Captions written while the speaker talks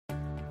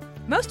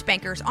Most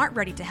bankers aren't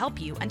ready to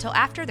help you until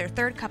after their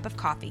third cup of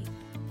coffee.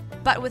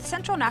 But with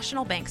Central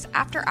National Bank's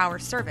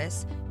after-hours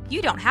service,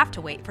 you don't have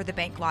to wait for the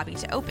bank lobby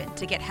to open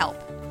to get help.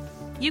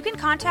 You can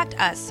contact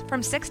us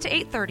from 6 to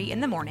 8:30 in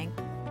the morning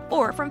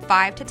or from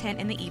 5 to 10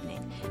 in the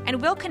evening,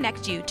 and we'll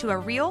connect you to a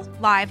real,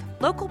 live,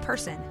 local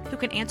person who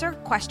can answer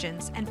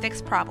questions and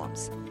fix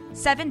problems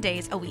 7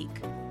 days a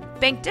week.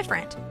 Bank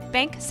different.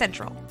 Bank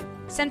Central.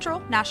 Central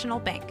National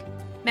Bank.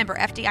 Member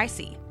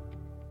FDIC.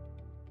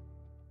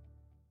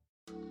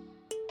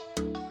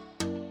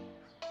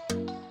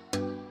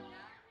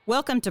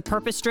 Welcome to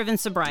Purpose-Driven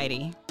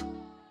Sobriety.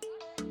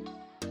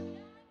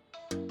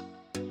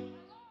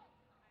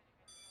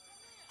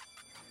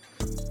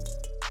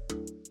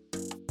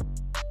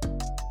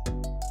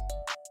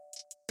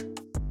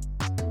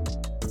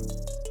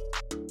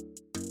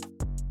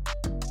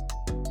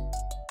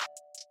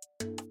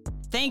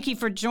 Thank you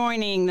for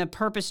joining the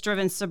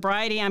Purpose-Driven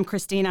Sobriety. I'm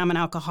Christine. I'm an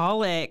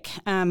alcoholic.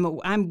 I'm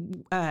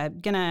going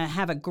to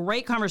have a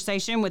great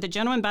conversation with a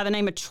gentleman by the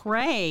name of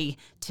Trey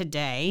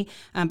today.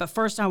 But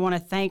first, I want to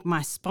thank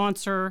my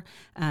sponsor.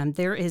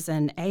 There is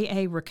an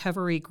AA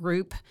recovery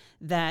group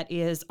that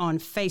is on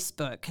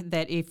Facebook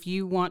that if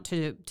you want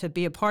to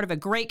be a part of a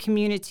great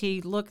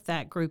community, look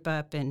that group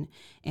up and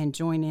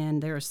join in.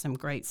 There is some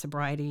great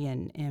sobriety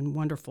and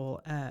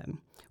wonderful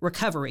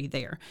recovery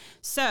there.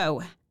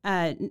 So,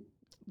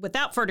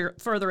 without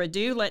further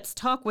ado, let's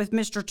talk with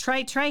Mr.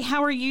 Trey. Trey,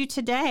 how are you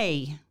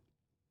today?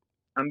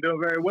 I'm doing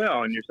very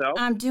well. And yourself?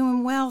 I'm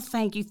doing well,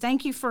 thank you.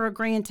 Thank you for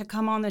agreeing to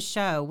come on the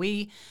show.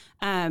 We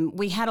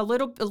had a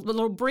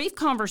little brief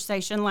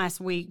conversation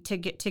last week to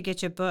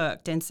get you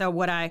booked. And so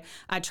what I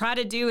try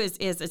to do is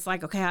it's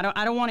like, okay,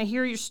 I don't want to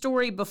hear your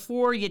story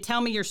before you tell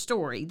me your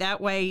story.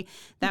 That way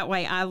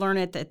I learn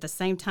it at the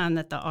same time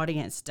that the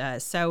audience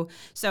does. So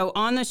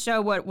on the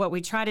show, what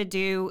we try to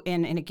do,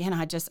 and again,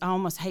 I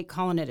almost hate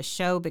calling it a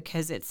show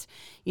because it's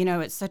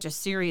such a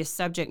serious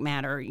subject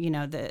matter,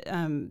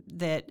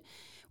 that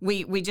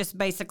we just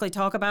basically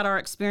talk about our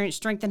experience,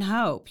 strength, and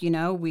hope.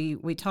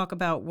 We talk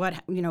about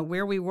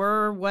where we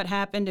were, what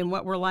happened, and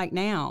what we're like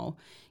now,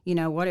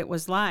 what it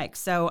was like.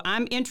 So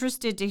I'm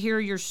interested to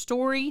hear your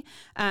story.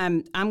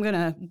 I'm going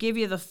to give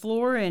you the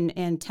floor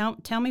and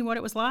tell me what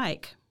it was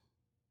like.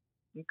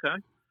 Okay.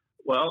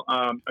 Well,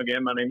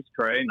 again, my name is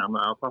Trey, and I'm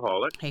an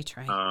alcoholic. Hey,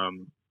 Trey.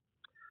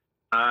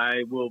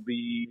 I will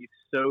be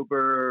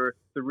sober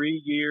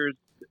 3 years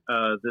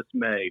this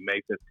May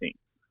 15th.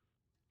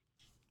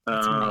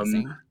 That's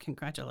amazing.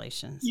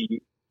 Congratulations.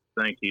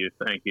 Thank you.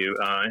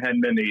 It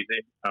hadn't been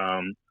easy.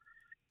 I'm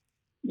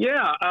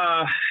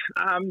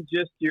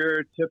just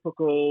your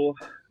typical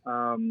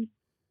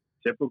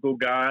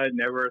guy.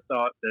 Never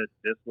thought that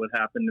this would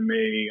happen to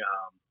me.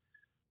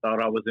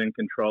 Thought I was in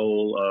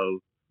control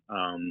of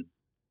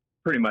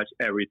pretty much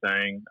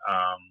everything.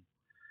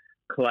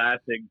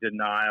 Classic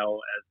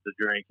denial as the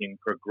drinking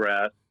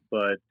progressed,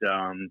 but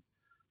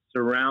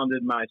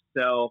surrounded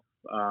myself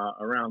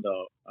around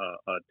a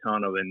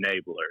ton of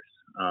enablers.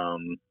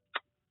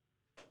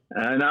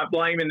 And not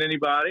blaming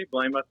anybody,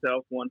 blame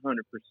myself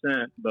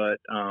 100%. But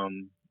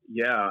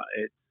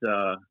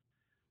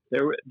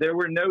there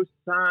were no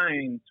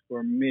signs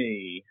for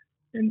me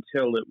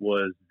until it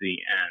was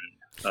the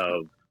end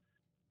of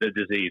the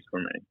disease for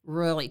me.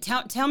 Really?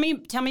 Tell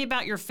me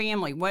about your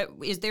family. What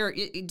is there?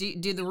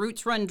 Do the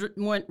roots run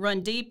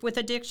deep with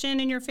addiction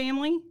in your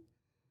family?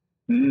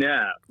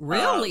 No.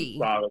 Really?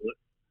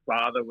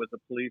 Father was a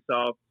police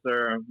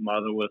officer.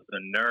 Mother was a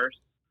nurse.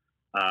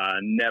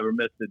 Never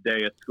missed a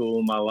day of school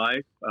in my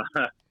life.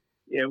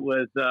 It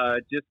was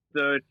just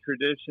the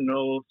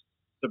traditional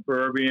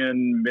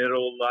suburban,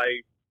 middle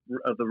life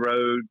of the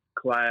road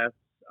class.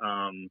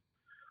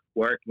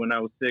 Worked when I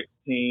was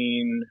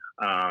 16.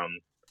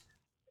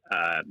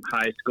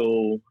 High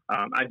school.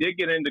 I did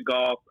get into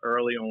golf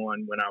early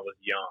on when I was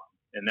young,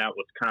 and that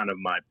was kind of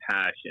my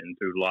passion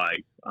through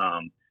life.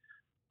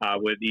 I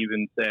would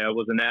even say I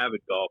was an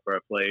avid golfer. I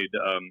played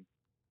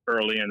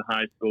early in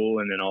high school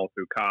and then all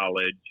through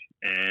college.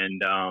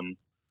 And, I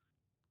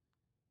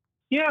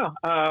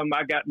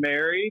got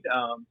married,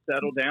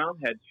 settled down,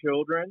 had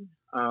children.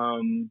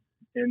 And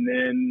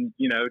then,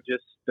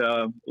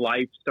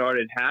 life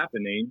started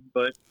happening.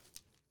 But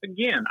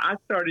again, I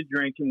started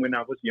drinking when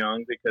I was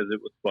young because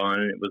it was fun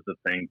and it was the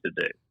thing to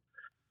do.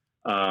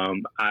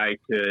 I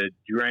could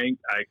drink,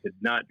 I could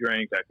not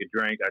drink, I could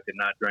drink, I could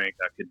not drink.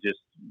 I could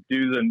just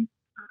do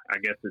I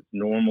guess it's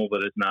normal,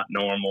 but it's not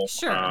normal.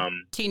 Sure.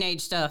 Teenage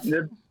stuff.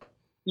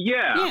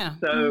 Yeah.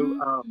 So,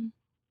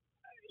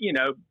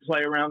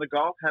 play around the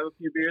golf, have a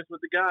few beers with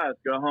the guys,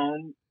 go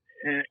home,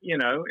 and,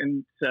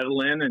 and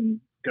settle in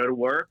and go to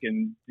work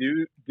and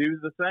do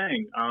the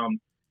thing.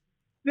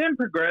 Then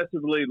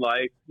progressively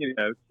life,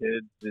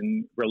 kids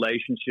and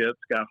relationships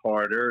got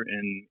harder,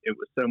 and it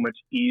was so much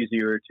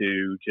easier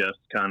to just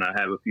kind of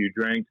have a few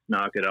drinks,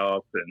 knock it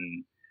off,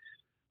 and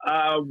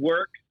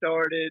work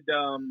started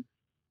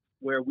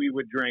where we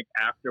would drink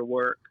after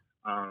work.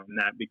 And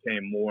that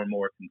became more and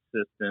more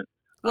consistent.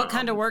 What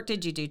kind of work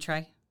did you do,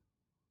 Trey?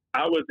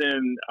 I was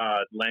in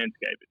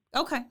landscaping.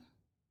 Okay.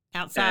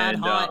 Outside,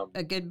 and, hot,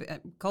 a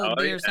good cold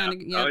beer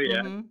sounding. Yeah. Oh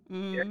yeah.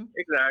 Yeah,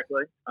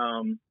 exactly.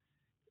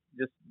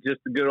 Just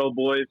the good old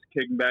boys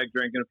kicking back,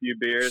 drinking a few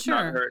beers, Sure.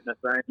 not hurting a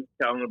thing,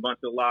 telling a bunch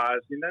of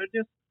lies.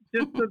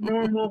 Just the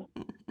normal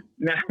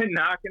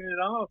knocking it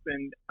off.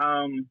 And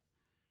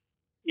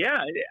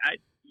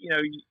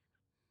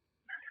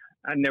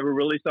I never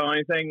really saw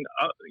anything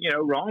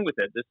wrong with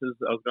it. I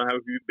was gonna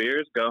have a few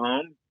beers, go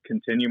home,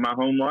 continue my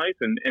home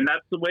life, and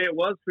that's the way it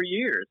was for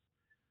years.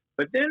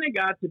 But then it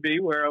got to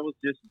be where I was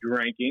just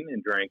drinking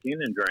and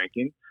drinking and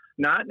drinking.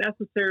 Not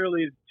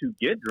necessarily to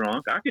get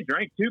drunk. I could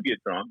drink to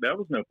get drunk. That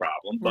was no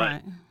problem. But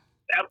Right.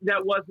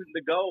 that wasn't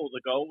the goal.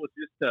 The goal was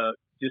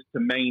just to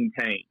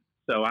maintain.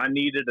 So I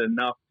needed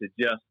enough to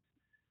just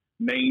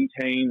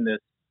maintain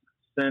this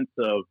sense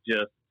of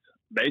just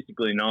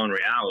basically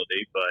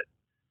non-reality, but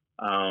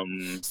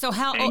so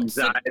how old?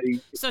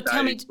 anxiety. So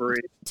tell me, Trey,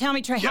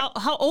 Yep.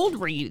 how old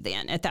were you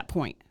then at that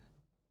point?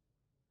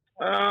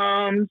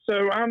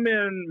 So I'm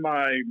in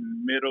my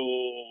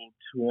middle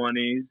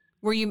 20s.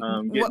 Were you?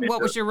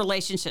 What was your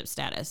relationship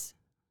status?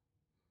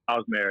 I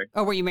was married.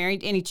 Oh, were you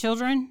married? Any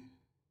children?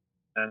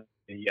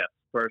 Yes,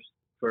 first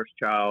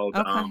child.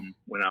 Okay.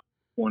 When I was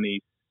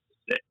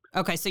 26.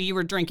 Okay, so you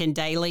were drinking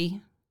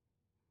daily.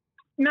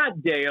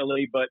 Not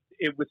daily, but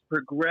it was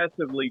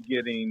progressively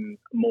getting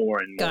more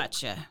and more.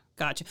 Gotcha.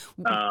 Go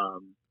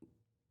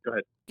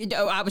ahead.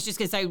 Oh, I was just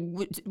going to say,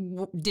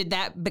 did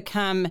it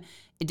become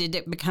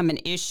an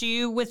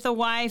issue with the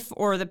wife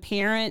or the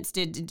parents?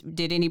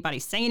 Did anybody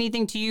say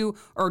anything to you,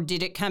 or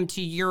did it come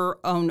to your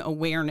own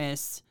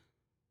awareness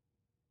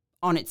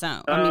on its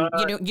own? I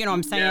mean, you know what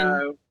I'm saying?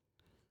 No.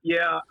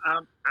 Yeah,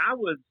 I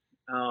was.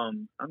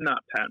 I'm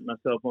not patting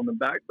myself on the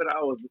back, but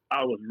I was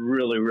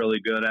really, really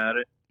good at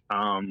it.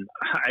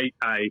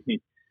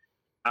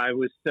 I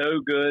was so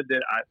good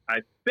that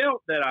I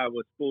felt that I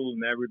was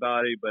fooling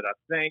everybody, but I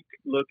think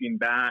looking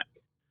back,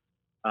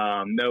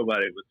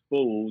 nobody was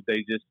fooled.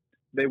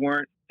 They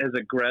weren't as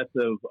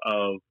aggressive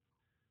of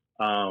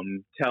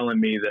telling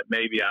me that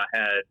maybe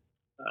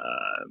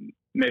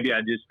maybe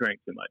I just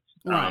drank too much.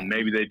 Right.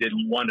 Maybe they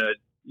didn't want to,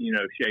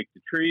 shake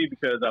the tree,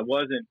 because I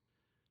wasn't.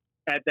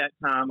 At that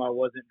time, I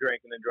wasn't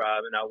drinking and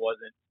driving. I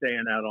wasn't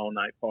staying out all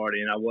night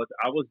partying. I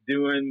was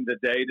doing the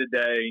day to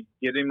day,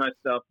 getting my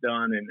stuff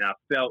done, and I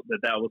felt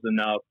that was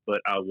enough.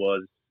 But I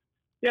was.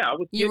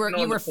 You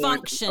were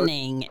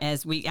functioning I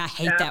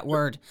hate that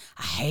word.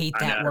 I hate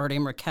that word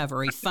in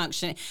recovery.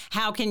 Functioning.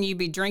 How can you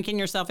be drinking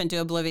yourself into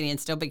oblivion and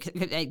still be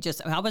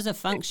I was a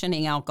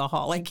functioning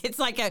alcoholic. It's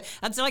like a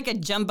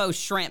jumbo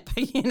shrimp.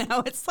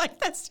 It's like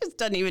that just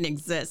doesn't even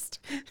exist.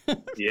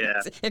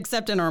 Yeah.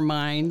 Except in our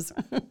minds.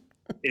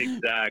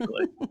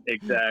 Exactly.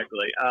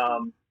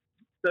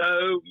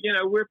 So,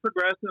 we're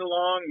progressing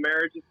along.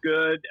 Marriage is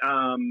good.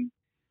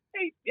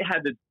 It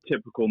had the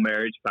typical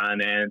marriage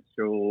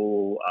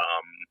financial,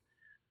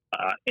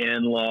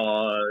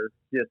 in-laws,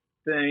 just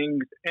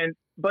things.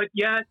 But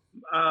yet,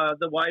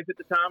 the wife at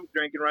the time was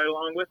drinking right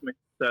along with me.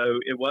 So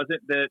it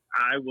wasn't that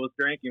I was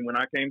drinking. When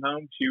I came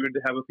home, she would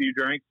have a few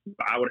drinks.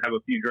 I would have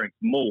a few drinks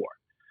more.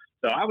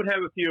 So I would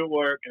have a few at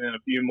work and then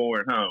a few more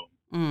at home.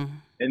 Mm.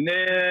 And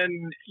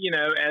then,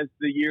 as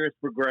the years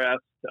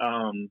progressed,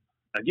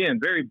 again,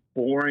 very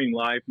boring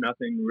life.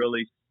 Nothing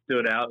really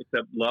stood out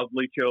except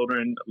lovely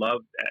children.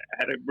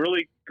 Had a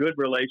really good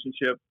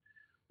relationship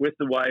with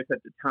the wife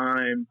at the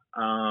time.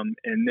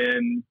 And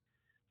then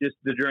just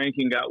the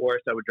drinking got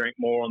worse. I would drink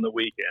more on the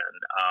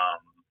weekend.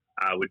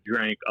 I would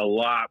drink a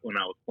lot when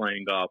I was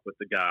playing golf with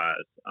the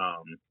guys.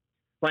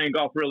 Playing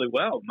golf really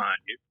well, mind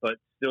you, but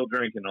still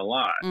drinking a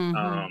lot.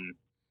 Mm-hmm.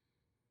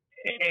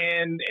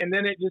 And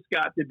then it just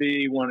got to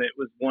be it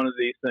was one of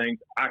these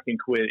things. I can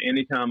quit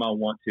anytime I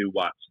want to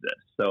watch this.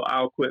 So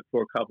I'll quit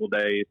for a couple of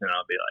days and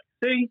I'll be like,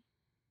 see,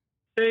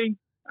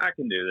 I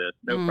can do this.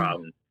 No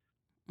problem.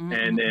 Mm-hmm.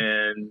 And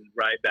then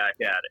right back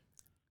at it.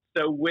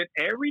 So with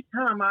every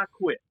time I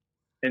quit,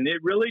 and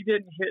it really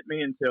didn't hit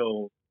me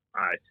until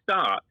I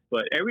stopped,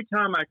 but every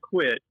time I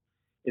quit,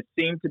 it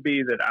seemed to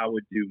be that I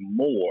would do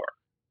more,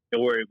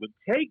 or it would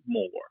take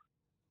more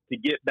to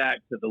get back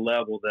to the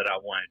level that I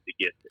wanted to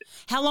get to.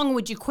 How long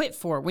would you quit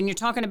for when you're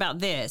talking about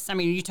this? I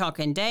mean, are you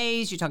talking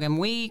days? You're talking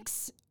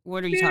weeks?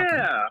 What are you talking?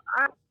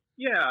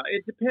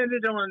 It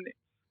depended on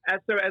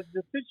as the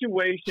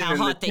situation how and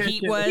hot the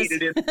heat was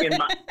in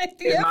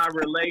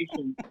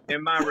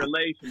my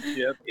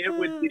relationship. It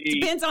would be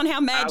depends on how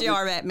mad you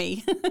are at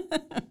me.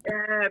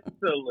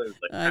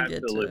 Absolutely,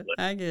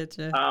 I get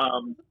you.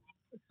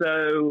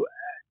 So,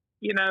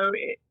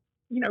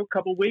 a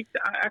couple of weeks,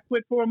 I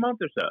quit for a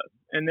month or so,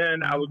 and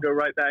then I would go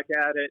right back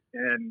at it,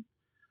 and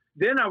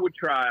then I would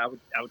try. I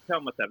would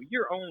tell myself,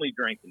 "You're only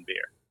drinking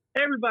beer.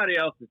 Everybody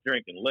else is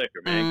drinking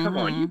liquor, man. Mm-hmm. Come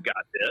on, you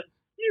got this.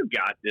 You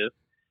got this."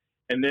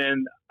 And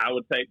then I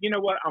would say, "You know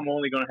what? I'm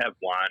only going to have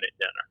wine at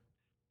dinner.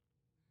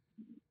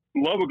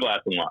 Love a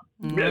glass of wine.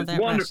 It's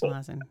wonderful.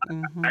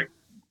 Mm-hmm. I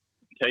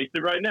taste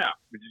it right now,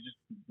 which is just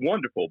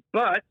wonderful.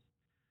 But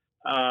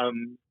I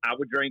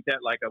would drink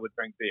that like I would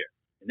drink beer,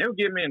 and they would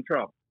get me in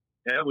trouble.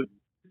 That would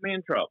get me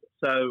in trouble.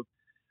 So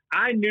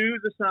I knew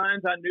the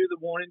signs, I knew the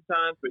warning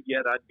signs, but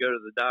yet I'd go to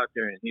the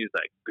doctor and he was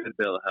like, "Good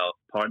bill of health,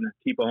 partner.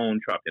 Keep on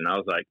trucking." I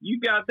was like, "You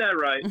got that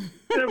right."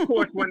 And of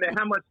course,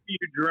 how much do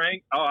you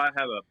drink? Oh, I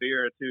have a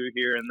beer or two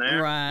here and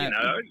there. Right. You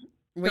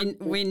know,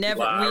 we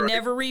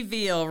never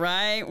reveal,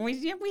 right?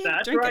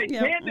 That's drink right. it. You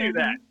can't do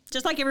that.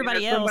 Just like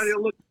everybody else.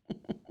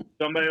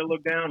 Somebody will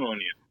look down on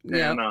you.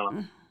 Yeah.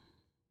 And,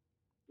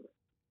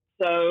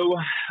 so,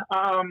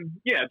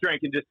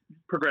 drinking just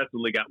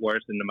progressively got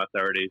worse into my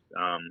 30s.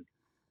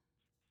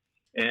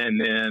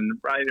 And then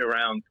right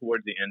around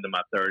towards the end of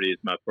my 30s,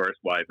 my first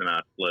wife and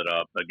I split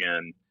up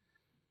again.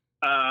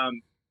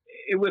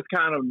 It was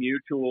kind of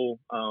mutual.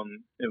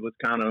 It was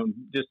kind of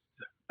just,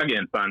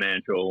 again,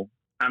 financial.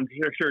 I'm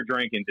sure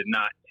drinking did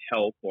not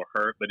help or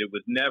hurt, but it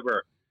was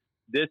never,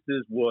 this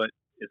is what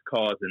is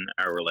causing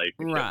our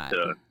relationship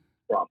to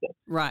crumble.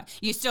 Right.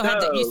 You still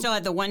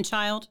had the one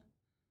child?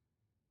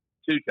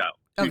 Two child.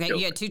 Okay,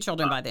 you had two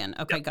children by then.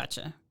 Okay, yep.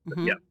 Gotcha.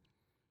 Mm-hmm. Yep.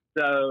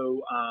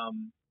 So,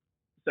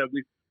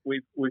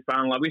 we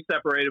finally, we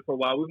separated for a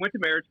while. We went to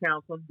marriage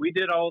counseling. We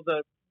did all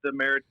the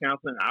marriage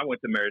counseling. I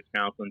went to marriage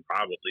counseling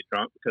probably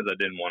drunk because I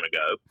didn't want to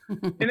go.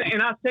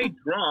 and I stayed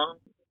drunk.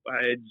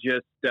 I had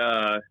just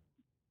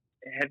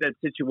had that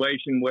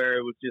situation where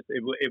it was just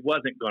it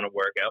wasn't going to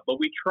work out, but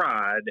we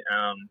tried.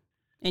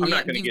 And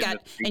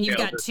you've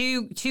got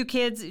two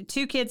kids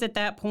at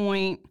that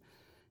point.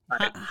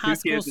 High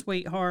school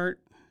sweetheart.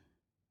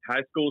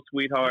 High school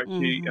sweetheart.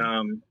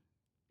 Mm-hmm.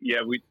 She,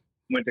 we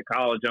went to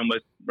college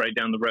almost right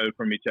down the road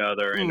from each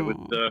other, and it was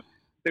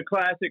the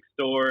classic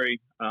story,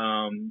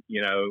 and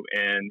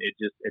it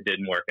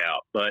didn't work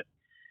out. But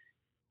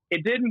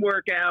it didn't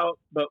work out.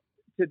 But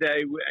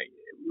today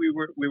we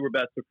were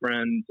best of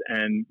friends,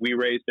 and we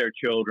raised our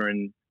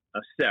children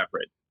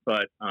separate.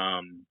 But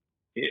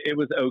it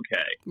was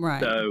okay.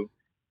 Right. So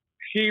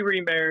she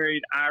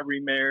remarried, I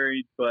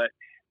remarried, but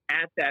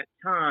at that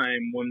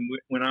time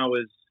when I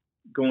was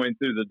going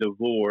through the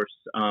divorce,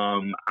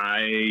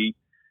 I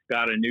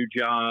got a new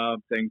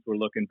job. Things were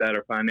looking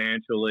better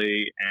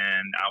financially,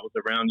 and I was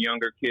around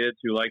younger kids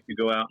who like to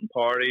go out and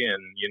party,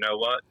 and you know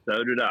what?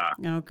 So did I.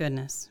 Oh,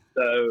 goodness.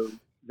 So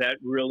that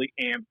really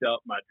amped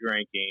up my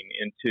drinking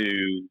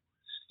into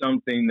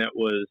something that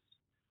was,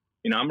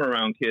 I'm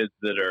around kids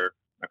that are,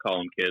 I call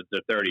them kids,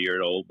 they're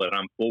 30-year-old, but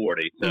I'm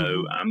 40. So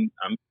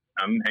mm-hmm.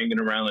 I'm hanging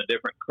around a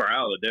different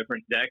crowd, a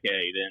different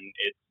decade, and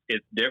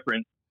it's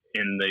different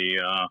in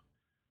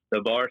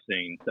the bar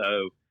scene.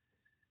 So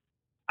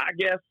I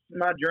guess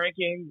my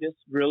drinking just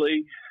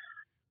really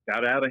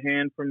got out of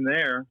hand from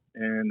there.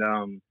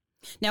 And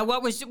now,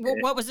 what was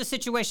the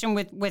situation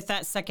with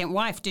that second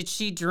wife? Did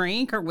she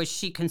drink, or was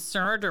she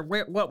concerned, or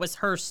what was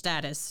her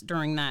status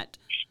during that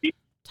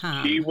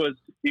time? She was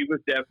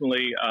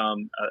definitely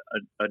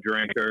a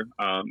drinker,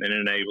 an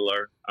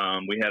enabler.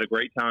 We had a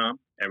great time.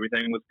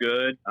 Everything was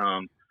good.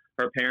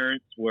 Her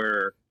parents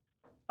were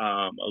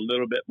a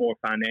little bit more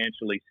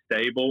financially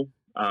stable,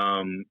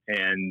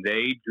 and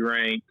they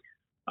drank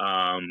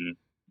I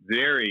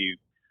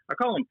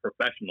call them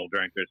professional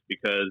drinkers,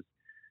 because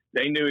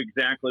they knew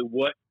exactly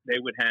what they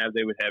would have.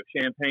 They would have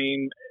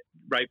champagne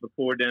right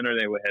before dinner.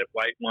 They would have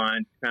white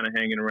wine kind of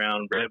hanging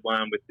around, red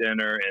wine with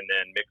dinner, and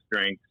then mixed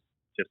drinks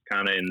just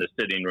kind of in the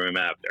sitting room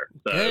after.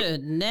 So,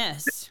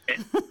 goodness.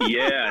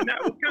 Yeah, and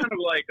that was kind of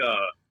like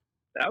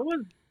that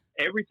was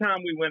every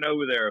time we went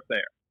over their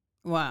affair.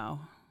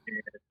 Wow.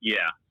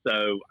 Yeah.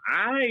 So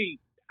I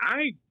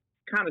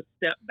kind of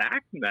stepped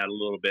back from that a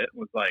little bit and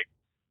was like,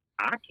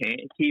 I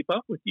can't keep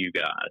up with you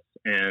guys.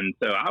 And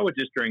so I would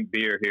just drink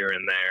beer here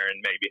and there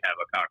and maybe have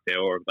a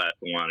cocktail or a glass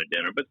of wine at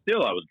dinner, but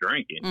still I was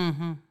drinking.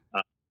 Mm-hmm.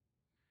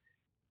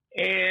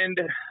 And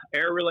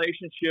our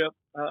relationship,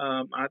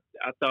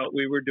 I thought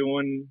we were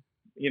doing,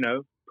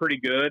 pretty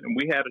good. And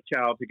we had a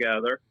child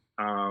together.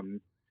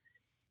 And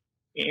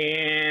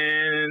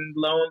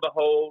lo and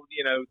behold,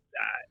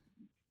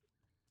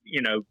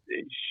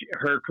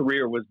 her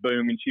career was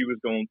booming. She was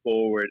going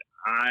forward.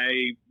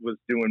 I was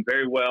doing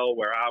very well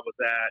where I was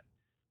at.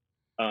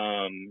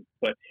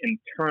 But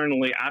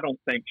internally, I don't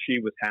think she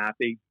was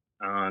happy.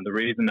 The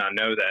reason I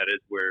know that is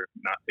we're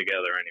not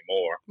together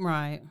anymore.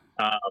 Right.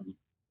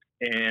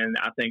 And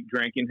I think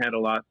drinking had a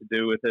lot to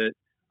do with it.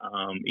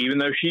 Even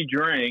though she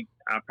drank,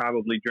 I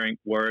probably drank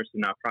worse,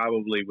 and I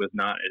probably was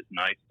not as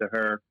nice to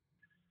her.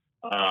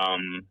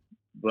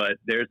 But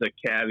there's a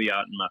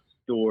caveat in my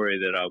story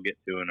that I'll get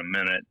to in a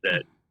minute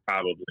that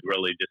probably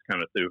really just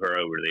kind of threw her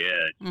over the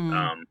edge.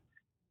 Mm.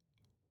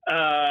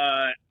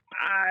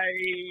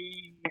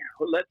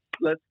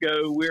 Let's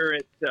go. We're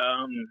at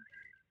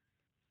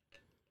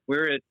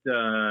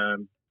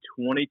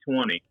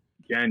 2020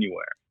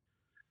 January.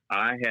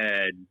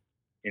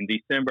 In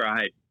December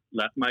I had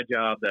left my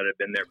job that had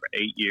been there for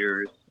 8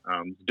 years.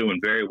 Was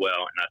doing very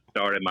well, and I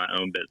started my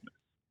own business.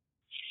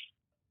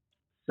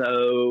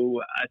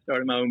 So I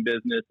started my own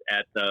business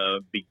at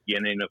the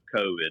beginning of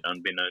COVID,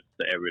 unbeknownst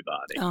to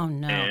everybody. Oh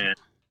no!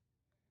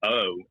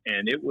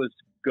 And it was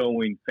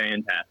going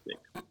fantastic.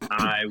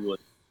 I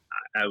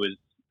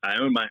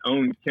owned my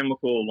own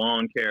chemical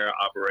lawn care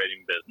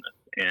operating business,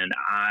 and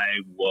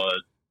I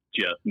was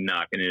just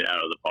knocking it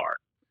out of the park.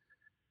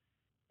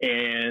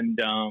 And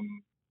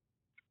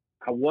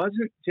I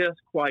wasn't just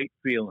quite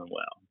feeling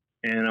well.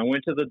 And I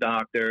went to the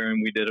doctor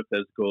and we did a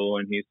physical,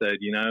 and he said,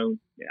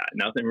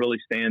 nothing really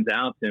stands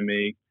out to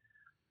me.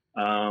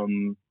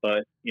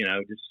 But,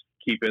 just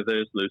keep with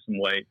this, lose some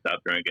weight,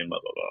 stop drinking, blah,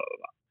 blah, blah,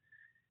 blah.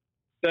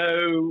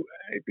 So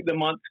the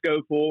months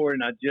go forward,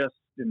 and I just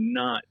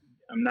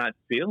I'm not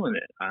feeling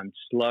it. I'm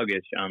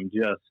sluggish. I'm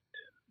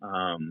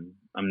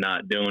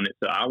not doing it.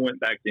 So I went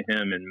back to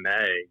him in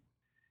May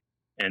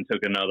and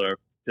took another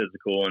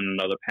physical and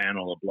another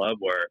panel of blood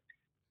work.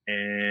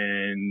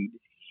 And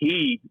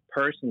he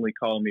personally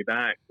called me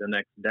back the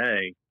next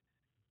day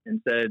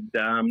and said,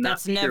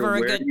 that's never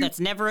a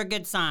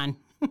good sign.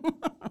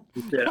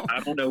 He said, I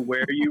don't know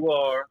where you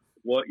are,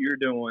 what you're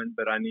doing,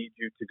 but I need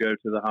you to go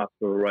to the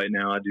hospital right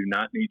now. I do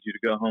not need you to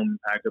go home and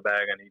pack a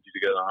bag. I need you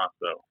to go to the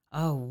hospital.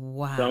 Oh,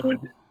 wow. So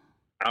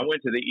I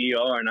went to the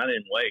ER, and I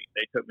didn't wait.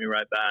 They took me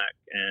right back,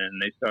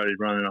 and they started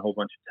running a whole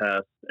bunch of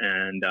tests.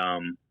 And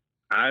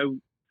I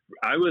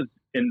was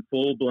in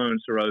full-blown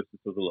cirrhosis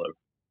of the liver.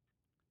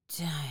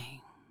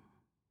 Dang.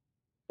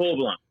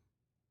 Full-blown.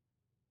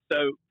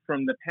 So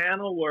from the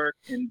panel work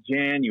in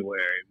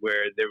January,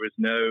 where there was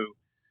no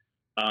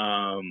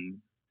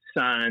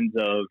signs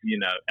of,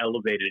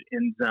 elevated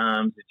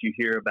enzymes that you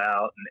hear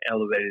about and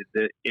elevated,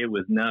 it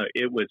was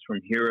from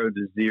 0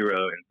 to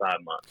 0 in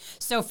 5 months.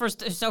 So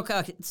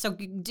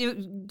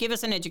give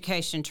us an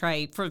education,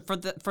 Trey, for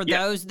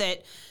those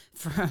that,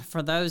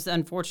 for those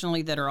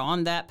unfortunately that are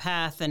on that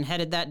path and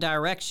headed that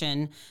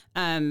direction,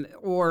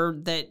 or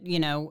that,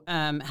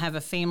 have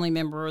a family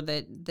member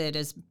that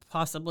is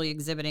possibly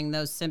exhibiting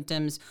those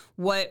symptoms.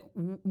 What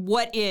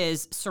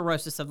is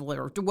cirrhosis of the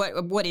liver?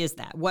 What is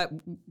that?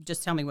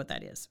 Just tell me what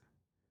that is.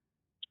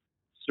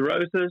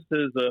 Cirrhosis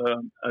is a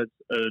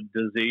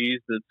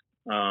disease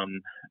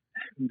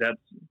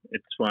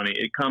it's funny.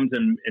 It comes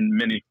in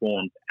many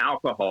forms.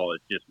 Alcohol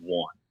is just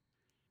one.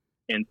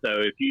 And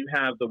so if you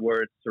have the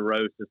word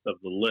cirrhosis of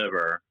the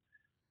liver,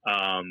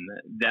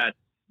 that's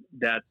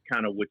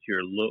kind of what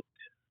you're looked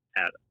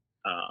at.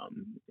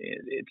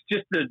 It's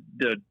just the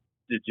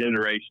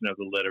degeneration of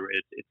the liver.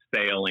 It's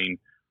failing.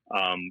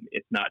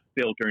 It's not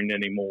filtering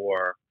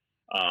anymore.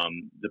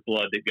 The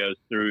blood that goes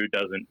through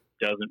doesn't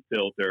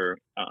filter.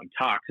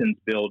 Toxins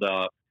build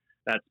up.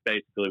 That's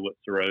basically what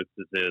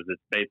cirrhosis is.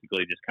 It's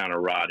basically just kind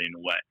of rotting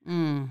away.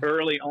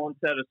 Early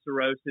onset of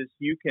cirrhosis,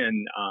 you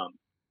can,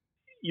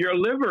 your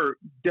liver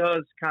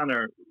does kind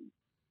of,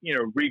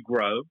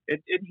 regrow.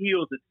 It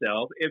heals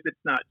itself if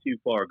it's not too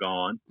far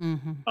gone.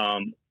 Mm-hmm.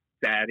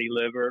 Fatty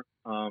liver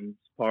is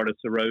part of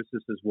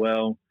cirrhosis as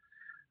well.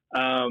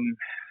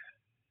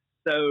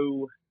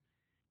 So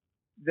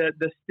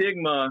the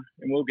stigma,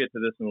 and we'll get to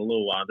this in a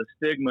little while. The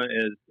stigma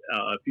is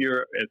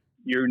if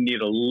you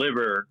need a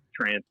liver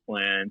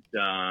transplant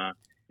and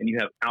you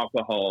have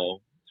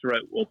alcohol,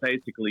 well,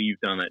 basically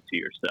you've done that to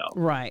yourself,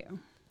 right?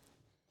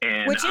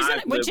 And which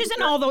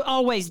isn't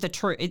always the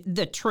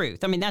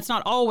truth. I mean, that's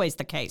not always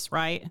the case,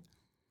 right?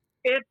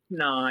 It's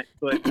not,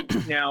 but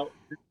now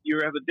you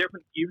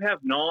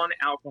have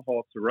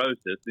non-alcohol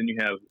cirrhosis, then you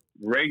have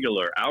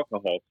regular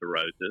alcohol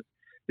cirrhosis.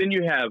 Then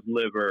you have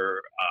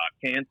liver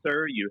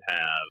cancer. You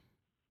have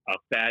a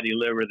fatty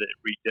liver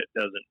that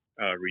doesn't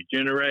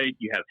regenerate.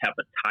 You have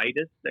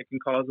hepatitis that can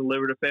cause the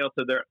liver to fail.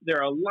 So there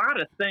are a lot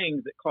of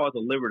things that cause a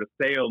liver to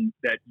fail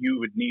that you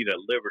would need a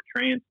liver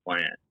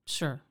transplant.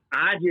 Sure.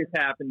 I just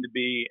happen to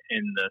be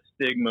in the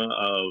stigma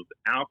of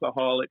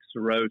alcoholic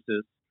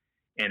cirrhosis,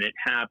 and it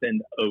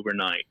happened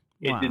overnight.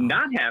 Wow. It did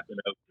not happen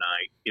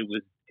overnight. It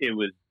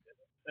was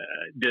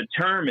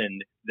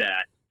determined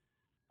that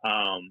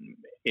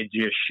it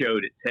just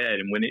showed its head,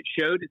 and when it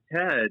showed its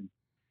head,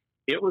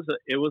 it was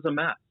a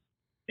mess.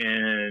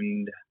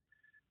 And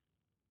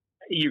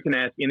you can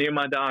ask any of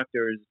my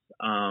doctors.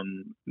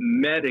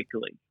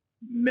 Medically,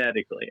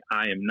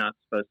 I am not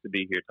supposed to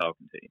be here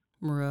talking to you.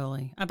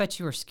 Really? I bet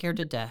you were scared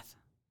to death.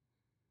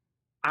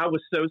 I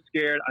was so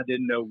scared. I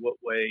didn't know what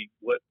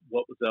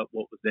was up,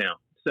 what was down.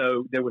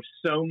 So there was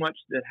so much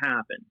that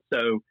happened.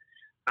 So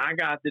I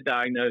got the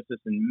diagnosis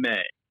in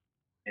May.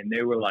 And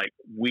they were like,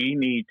 we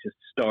need to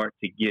start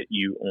to get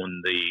you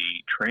on the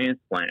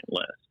transplant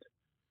list.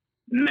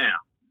 Now,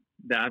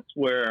 that's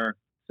where,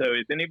 so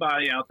if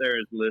anybody out there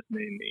is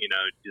listening,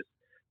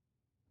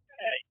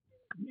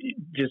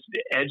 just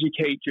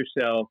educate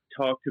yourself,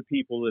 talk to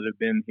people that have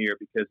been here,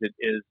 because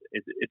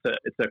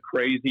it's a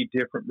crazy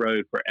different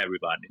road for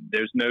everybody.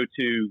 There's no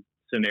two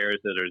scenarios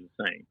that are the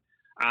same.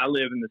 I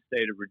live in the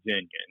state of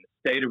Virginia. In the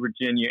state of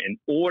Virginia, in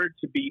order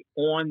to be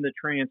on the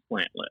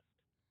transplant list,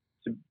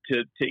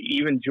 to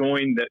even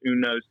join the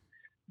UNOS,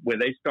 where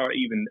they start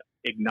even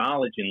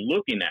acknowledging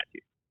looking at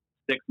you,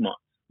 6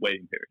 months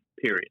waiting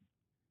period.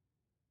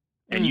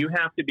 And you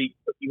have to be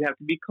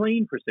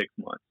clean for 6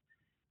 months.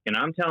 And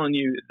I'm telling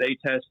you, they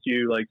test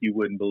you like you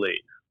wouldn't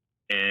believe.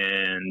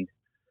 And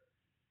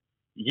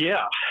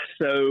yeah,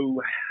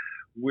 so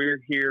we're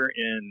here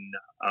in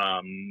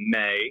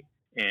May,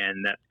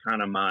 and that's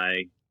kind of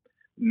my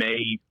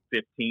May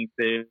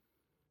 15th.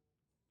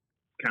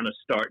 kind of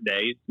start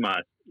days.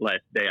 My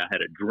last day I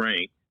had a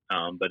drink,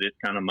 but it's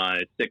kind of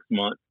my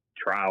 6-month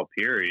trial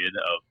period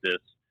of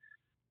this,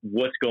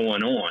 what's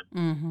going on.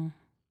 Mm-hmm.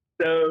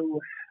 So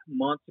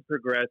months of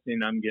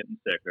progressing, I'm getting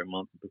sicker.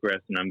 Months of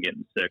progressing, I'm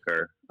getting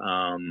sicker.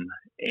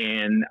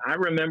 And I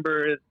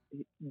remember a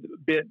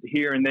bit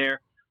here and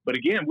there, but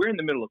again, we're in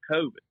the middle of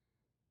COVID.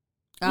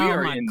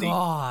 Oh my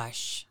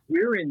gosh.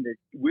 We're in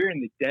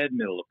the dead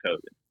middle of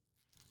COVID.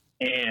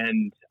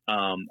 And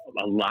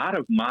a lot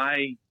of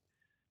my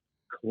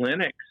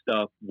clinic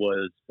stuff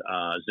was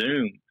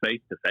Zoom,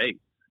 face-to-face.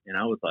 And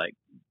I was like,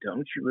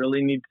 don't you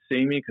really need to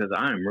see me? Because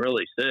I'm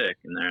really sick.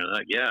 And they're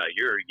like, yeah,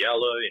 you're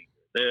yellow and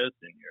this.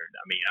 And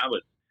I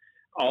was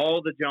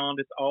all the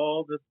jaundice,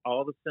 all the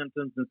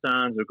symptoms and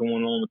signs are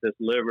going on with this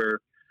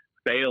liver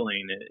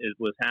failing. It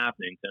was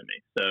happening to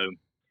me. So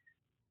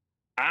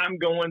I'm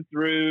going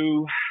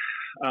through,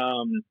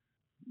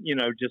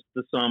 just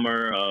the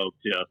summer of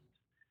just,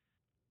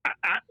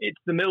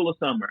 it's the middle of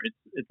summer.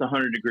 It's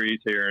 100 degrees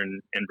here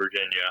in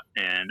Virginia,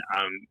 and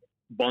I'm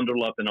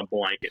bundled up in a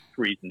blanket,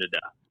 freezing to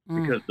death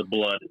because the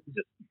blood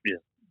is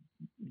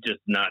just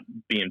not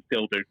being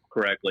filtered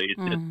correctly.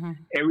 It's just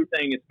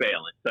everything is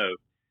failing. So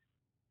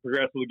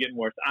progressively getting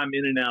worse. I'm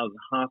in and out of the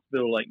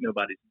hospital like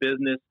nobody's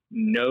business.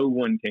 No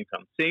one can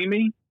come see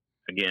me.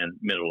 Again,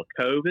 middle of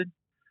COVID.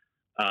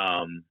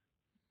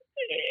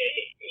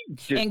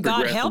 And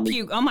God help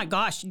you. Oh my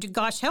gosh,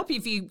 gosh help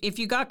you if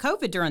you got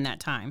COVID during that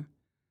time.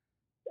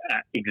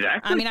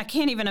 Exactly. I mean, I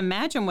can't even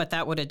imagine what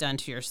that would have done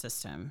to your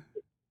system.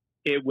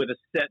 It would have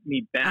set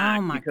me back.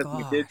 Oh my because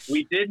gosh.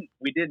 we didn't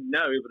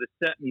know. It would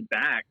have set me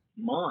back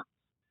months.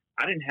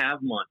 I didn't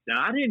have months.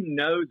 Now I didn't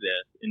know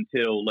this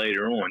until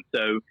later on.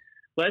 So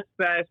let's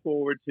fast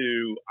forward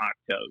to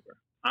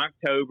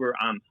October,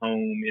 I'm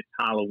home. It's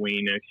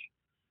Halloweenish.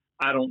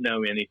 I don't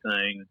know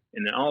anything,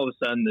 and then all of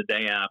a sudden, the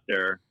day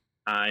after,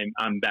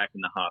 I'm back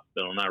in the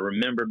hospital, and I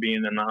remember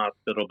being in the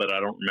hospital, but I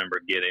don't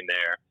remember getting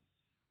there.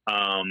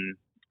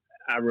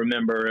 I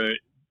remember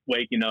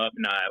waking up,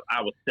 and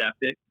I was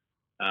septic.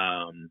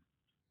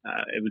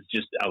 It was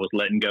just, I was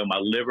letting go. My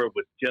liver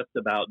was just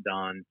about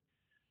done.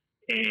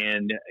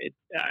 And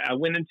I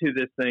went into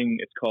this thing,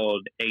 it's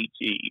called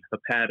HE,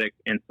 hepatic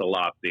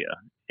encephalopathy.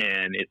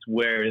 And it's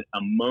where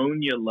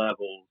ammonia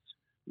levels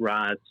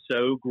rise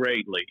so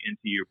greatly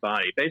into your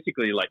body,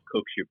 basically like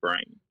cooks your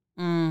brain.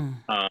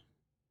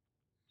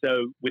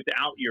 So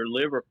without your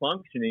liver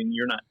functioning,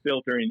 you're not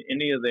filtering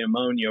any of the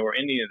ammonia or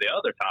any of the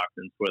other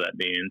toxins for that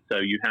being. So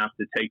you have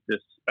to take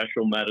this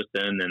special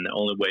medicine, and the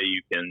only way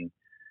you can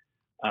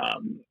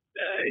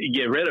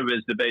get rid of it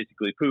is to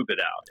basically poop it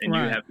out. And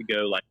you have to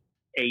go like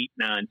 8,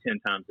 9, 10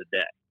 times a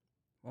day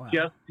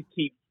just to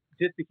keep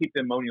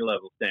the ammonia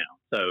levels down.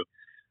 So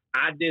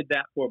I did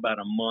that for about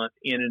a month,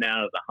 in and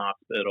out of the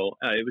hospital.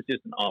 It was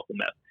just an awful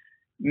mess.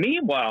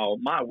 Meanwhile,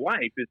 my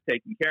wife is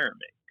taking care of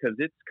me because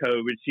it's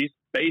COVID. She's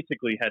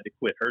basically had to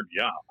quit her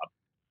job,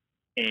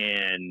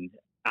 and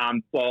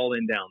I'm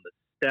falling down the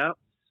steps.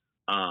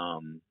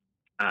 I'm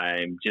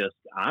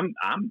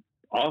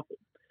awful.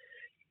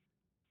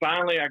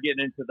 Finally, I get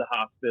into the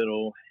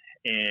hospital,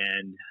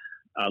 and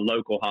a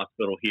local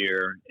hospital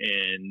here,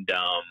 and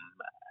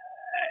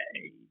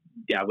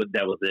that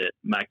was it.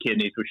 My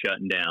kidneys were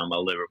shutting down, my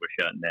liver was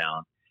shutting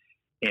down,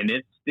 and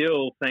it's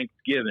still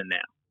Thanksgiving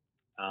now.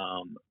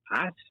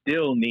 I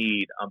still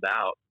need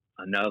about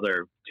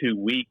another 2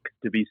 weeks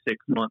to be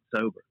 6 months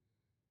sober.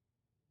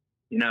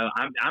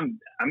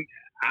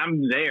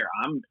 I'm there.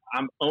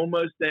 I'm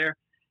almost there.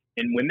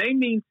 And when they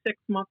mean 6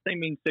 months, they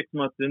mean 6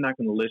 months. They're not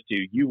going to list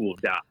you. You will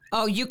die.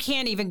 Oh, you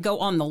can't even go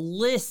on the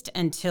list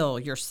until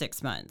you're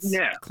 6 months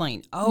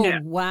clean. Oh,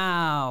 Yeah.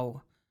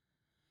 Wow.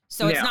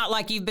 So it's not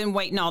like you've been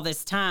waiting all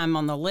this time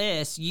on the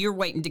list. You're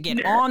waiting to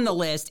get on the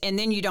list, and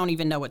then you don't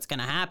even know what's going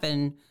to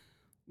happen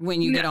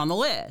when you get on the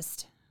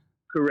list.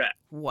 Correct.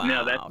 Wow.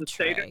 Now that's the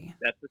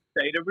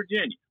state of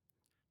Virginia.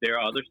 There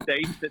are other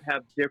states that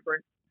have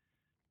different.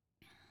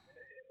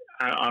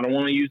 I don't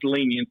want to use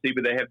leniency,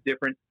 but they have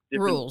different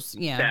rules.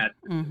 Yeah.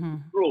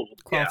 Rules.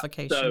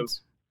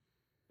 Qualifications.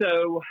 Yeah.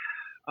 So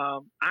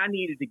I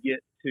needed to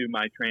get to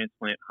my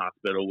transplant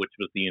hospital, which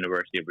was the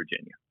University of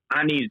Virginia.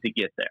 I needed to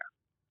get there,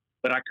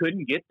 but I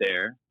couldn't get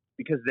there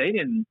because they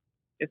didn't.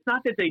 It's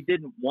not that they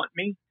didn't want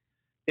me;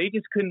 they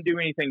just couldn't do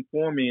anything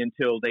for me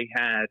until they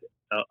had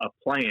a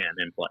plan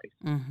in place.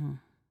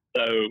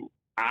 So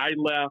I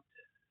left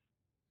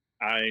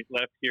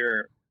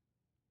here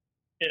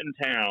in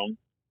town,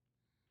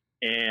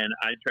 and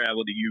I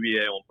traveled to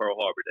UVA on Pearl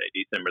Harbor Day,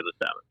 December the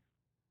 7th.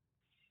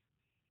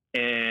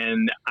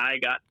 And I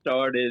got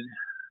started,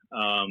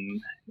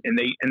 and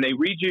they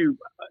read you,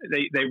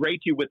 they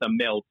rate you with a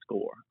MELD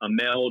score. A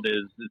MELD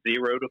is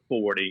 0 to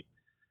 40.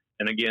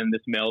 And again,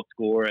 this MELD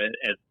score, as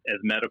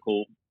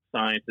medical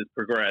science is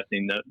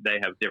progressing, they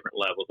have different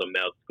levels of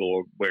MELD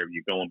score wherever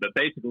you're going. But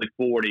basically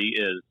 40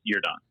 is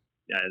you're done.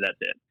 That's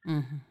it.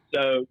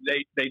 So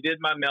they did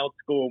my MELD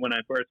score when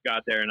I first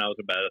got there, and I was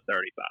about a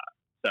 35.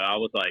 So I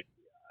was like,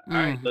 all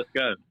right, let's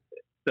go.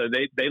 So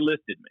they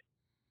listed me.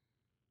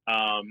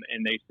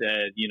 And they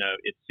said,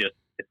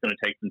 It's going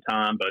to take some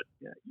time, but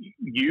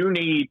you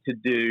need to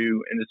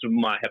do, and this is what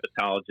my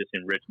hepatologist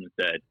in Richmond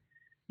said,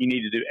 you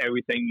need to do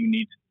everything you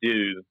need to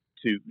do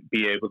to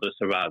be able to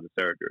survive the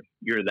surgery.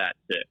 You're that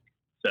sick.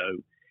 So,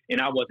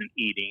 and I wasn't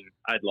eating.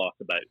 I'd lost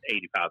about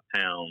 85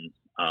 pounds.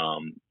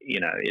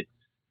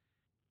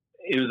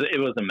 It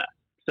was a mess.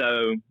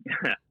 So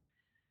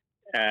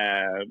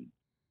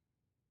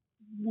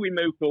we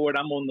move forward.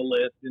 I'm on the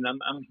list, and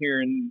I'm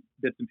hearing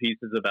bits and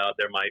pieces about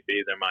there might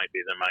be.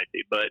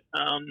 But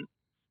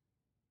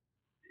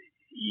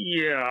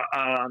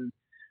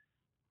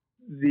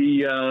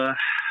the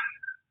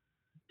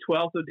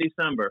 12th of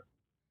December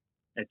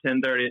at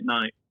 10:30 at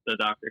night, the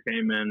doctor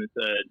came in and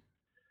said,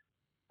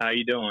 "How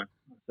you doing?"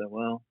 I said,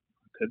 "Well,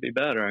 could be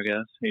better, I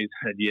guess." He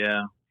said,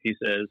 "Yeah." He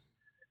says,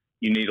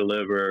 "You need a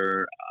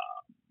liver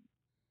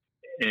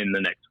in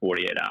the next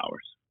 48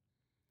 hours."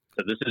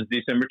 So this is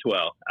December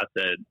 12th. I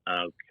said,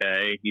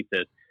 "Okay." He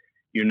said,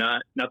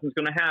 nothing's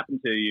going to happen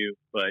to you,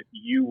 but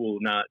you will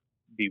not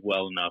be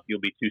well enough. You'll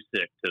be too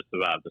sick to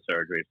survive the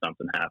surgery if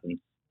something happens.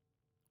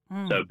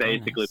 So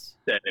basically,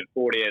 said in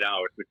 48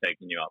 hours, we're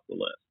taking you off the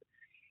list.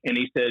 And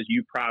he says,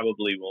 you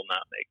probably will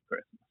not make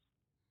Christmas.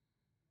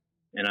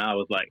 And I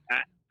was like,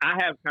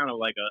 I have kind of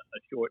like a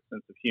short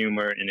sense of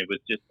humor. And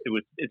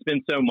it's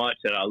been so much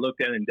that I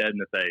looked at him dead in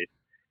the face.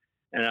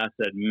 And I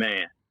said,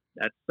 man,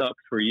 that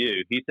sucks for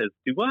you. He says,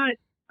 do what?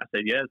 I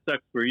said, yeah, it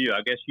sucks for you.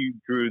 I guess you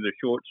drew the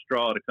short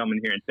straw to come in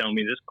here and tell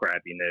me this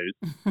crappy news.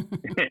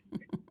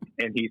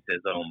 And he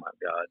says, oh my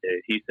God,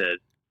 dude. He says,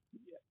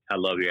 I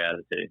love your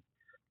attitude.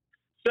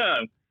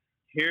 So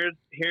here's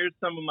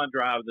some of my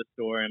drive of the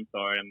story. I'm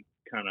sorry, I'm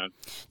kind of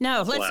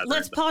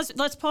let's pause.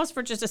 Let's pause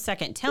for just a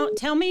second.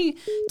 Tell me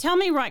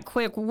right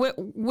quick.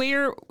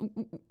 Where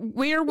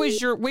was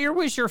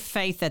your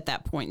faith at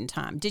that point in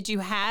time? Did you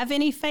have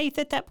any faith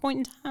at that point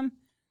in time?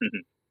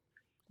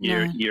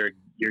 You're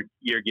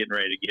getting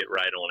ready to get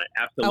right on it.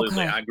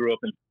 Absolutely. Okay. I grew up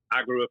in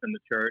the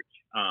church.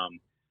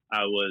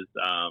 I was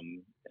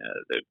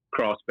the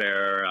cross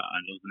bearer. I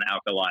was an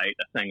acolyte.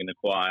 I sang in the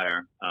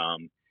choir.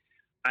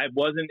 I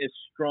wasn't as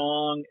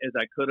strong as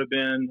I could have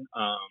been.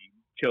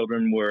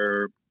 Children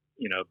were,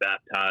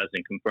 baptized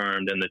and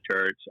confirmed in the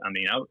church. I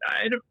mean,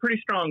 I had a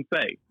pretty strong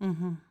faith.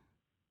 Mm-hmm.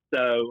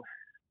 So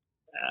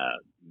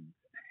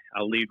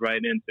I'll lead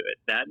right into it.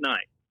 That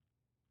night,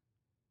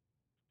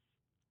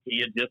 he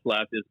had just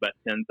left. It was about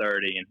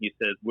 10:30, and he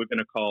says, we're going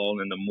to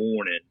call in the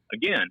morning.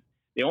 Again,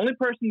 the only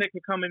person that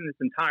could come in this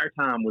entire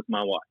time was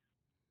my wife.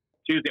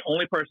 She was the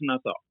only person I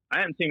saw. I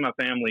hadn't seen my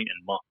family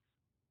in months.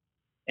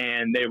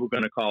 And they were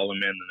going to call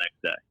him in the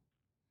next day.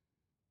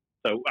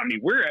 So I mean,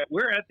 we're at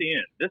the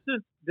end. This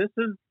is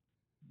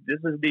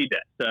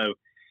D-Day. So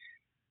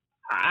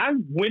I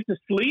went to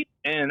sleep,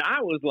 and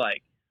I was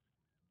like,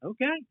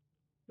 okay,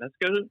 let's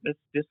go. Let's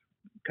just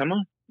come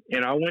on.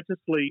 And I went to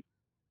sleep,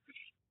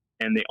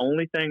 and the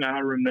only thing I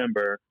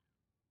remember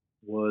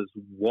was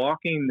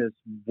walking this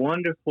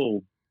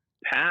wonderful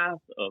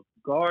path of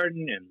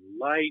garden and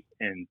light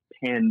and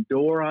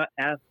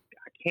Pandora-esque.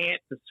 I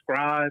can't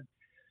describe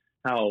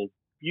how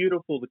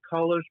beautiful the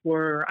colors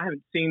were. I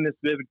haven't seen this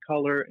vivid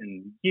color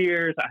in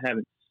years. I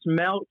haven't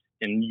smelt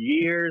in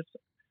years.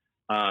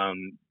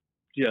 And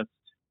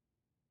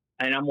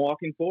I'm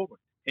walking forward.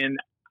 And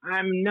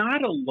I'm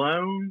not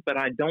alone, but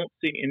I don't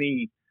see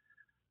any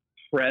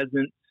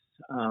presence,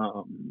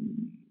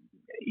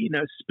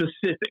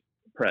 specific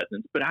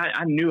presence. But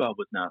I knew I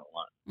was not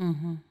alone.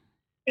 Mm-hmm.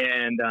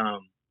 And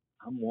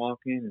I'm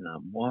walking,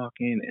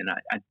 and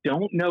I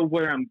don't know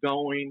where I'm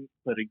going,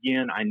 but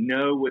again, I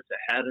know what's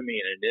ahead of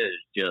me, and it is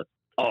just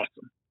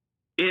awesome.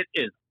 It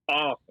is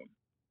awesome.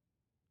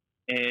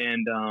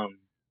 And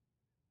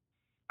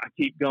I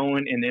keep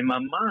going, and in my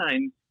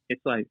mind,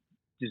 it's like,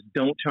 just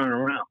don't turn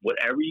around.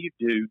 Whatever you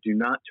do, do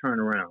not turn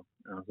around.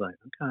 And I was like,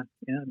 okay,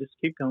 yeah, just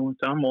keep going.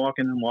 So I'm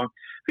walking.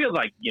 Feels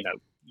like,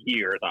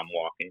 years I'm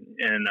walking.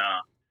 And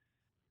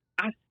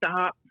I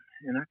stop.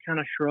 And I kind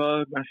of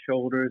shrug my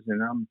shoulders,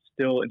 and I'm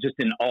still just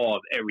in awe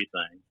of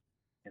everything.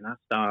 And I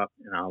stop,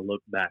 and I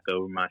look back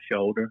over my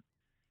shoulder.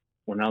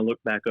 When I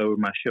look back over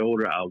my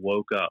shoulder, I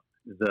woke up.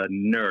 The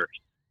nurse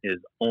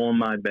is on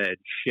my bed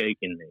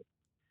shaking me.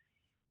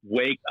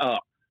 Wake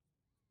up.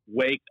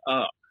 Wake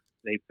up.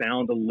 They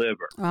found a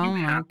liver. Oh,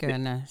 my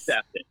goodness.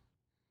 Accept it.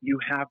 You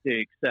have to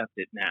accept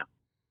it now.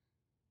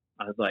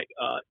 I was like,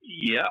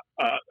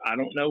 I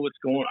don't know what's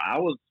going on. I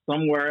was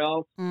somewhere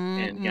else.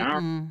 And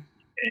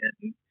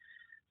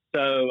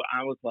so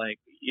I was like,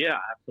 yeah,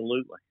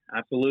 absolutely.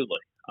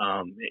 Absolutely.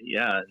 My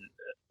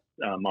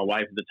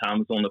wife at the time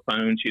was on the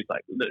phone. She's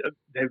like,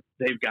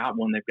 they've got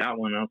one. They've got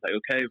one. And I was like,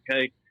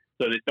 okay.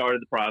 So they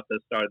started the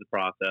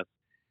process.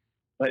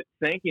 But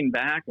thinking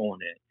back on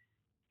it,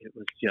 it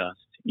was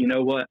just, you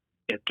know what?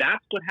 If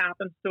that's what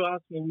happens to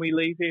us when we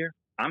leave here,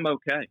 I'm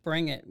okay.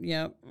 Bring it.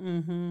 Yep.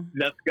 Mm-hmm.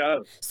 Let's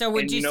go. So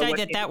would you say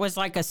that was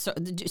like so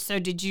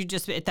did you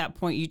just, at that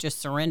point, you just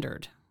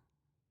surrendered?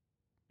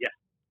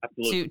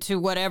 Absolutely. To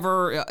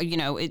whatever,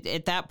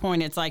 at that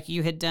point, it's like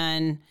you had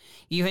done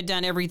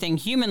everything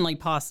humanly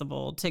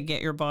possible to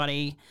get your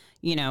body,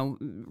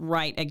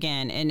 right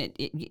again. And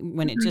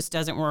when it just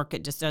doesn't work,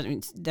 it just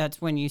doesn't.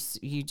 That's when you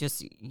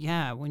just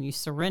when you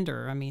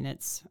surrender. I mean,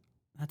 that's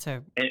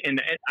a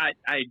and I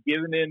had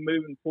given in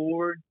moving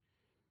forward,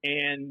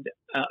 and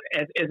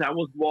as I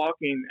was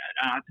walking,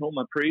 I told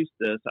my priest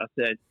this. I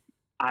said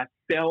I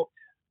felt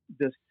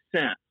the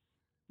sense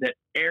that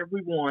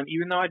everyone,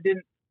 even though I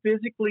didn't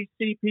physically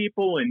see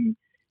people and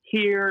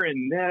hear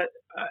and that,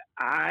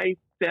 I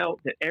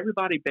felt that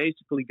everybody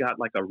basically got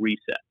like a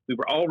reset. We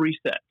were all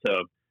reset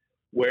to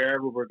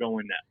wherever we're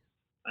going next.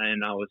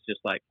 And I was just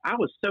like, I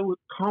was so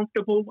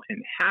comfortable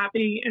and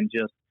happy and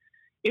just,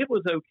 it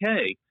was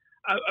okay.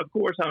 Of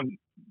course, I'm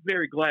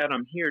very glad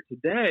I'm here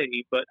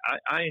today, but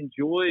I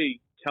enjoy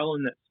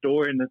telling that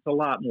story, and there's a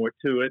lot more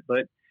to it,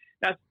 but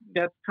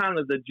that's kind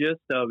of the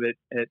gist of it.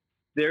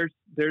 There's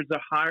a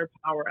higher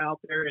power out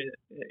there.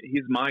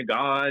 He's my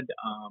God.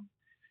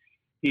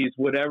 He's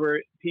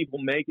whatever people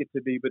make it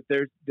to be, but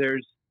there's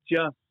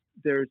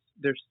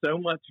so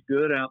much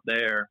good out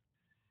there.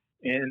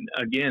 And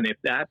again, if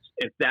that's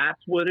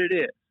what it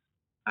is,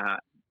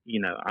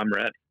 I'm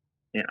ready.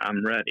 And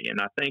I'm ready.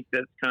 And I think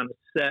that's kind of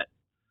set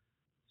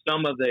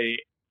some of the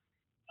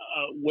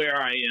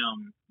where I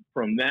am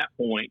from that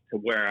point to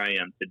where I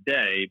am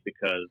today,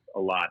 because a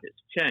lot has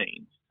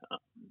changed.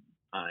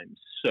 I'm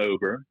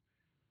sober.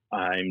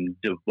 I'm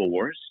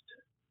divorced.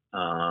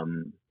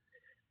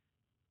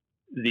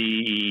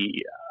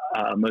 The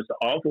most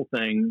awful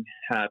thing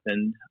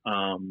happened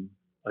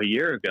a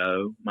year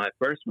ago. My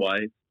first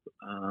wife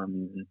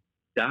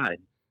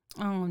died.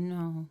 Oh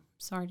no!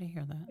 Sorry to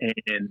hear that.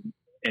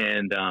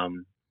 And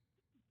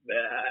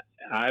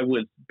I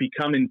was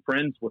becoming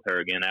friends with her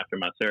again after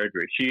my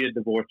surgery. She had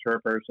divorced her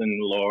person.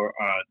 Laura,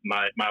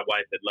 my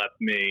wife had left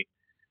me.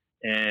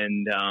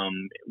 And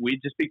we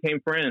just became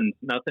friends.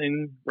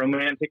 Nothing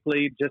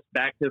romantically, just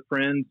back to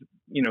friends.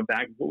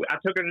 I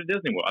took her to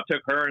Disney World. I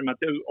took her and my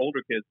two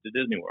older kids to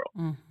Disney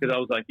World because I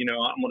was like, I'm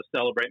going to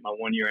celebrate my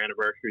 1-year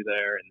anniversary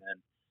there. And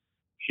then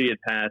she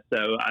had passed,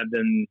 so I've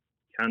been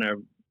kind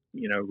of,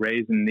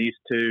 raising these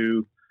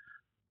two.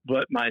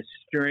 But my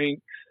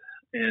strength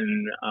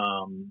and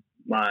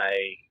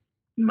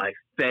my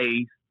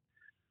faith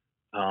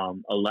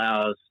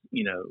allows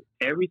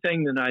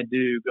everything that I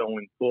do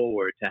going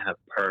forward to have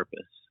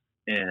purpose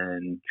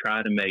and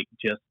try to make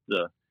just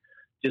the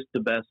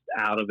best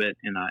out of it.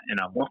 And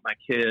I want my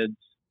kids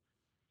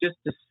just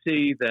to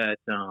see that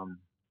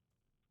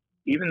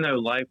even though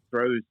life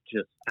throws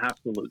just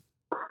absolute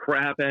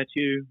crap at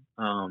you,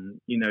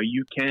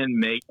 you can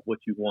make what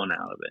you want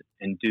out of it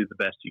and do the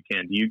best you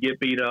can. Do you get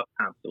beat up?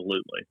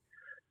 Absolutely.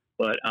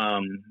 But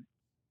I'm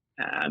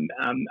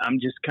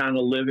just kind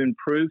of living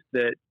proof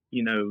that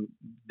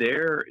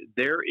there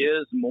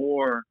is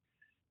more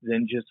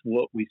than just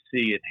what we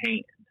see at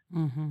hand.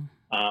 Mm-hmm.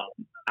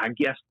 I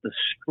guess the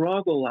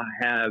struggle I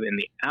have in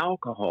the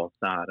alcohol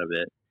side of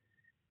it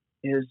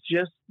is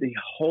just the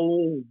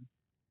whole,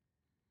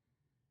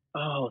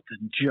 the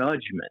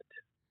judgment,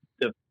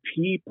 the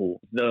people,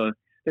 they're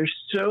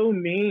so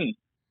mean.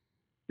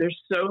 They're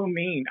so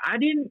mean. I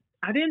didn't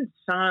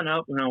sign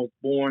up when I was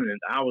born and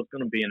I was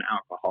going to be an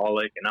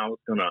alcoholic and I was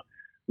going to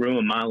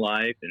ruin my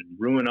life and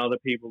ruin other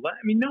people's life.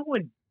 I mean, no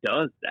one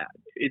does that.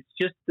 It's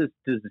just this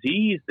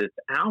disease that's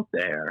out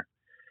there,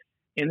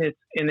 and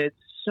it's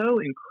so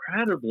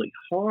incredibly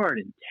hard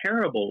and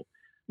terrible,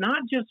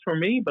 not just for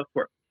me, but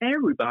for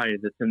everybody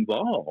that's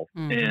involved.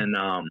 Mm-hmm. And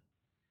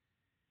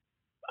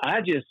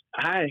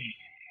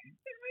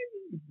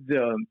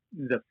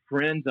the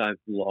friends I've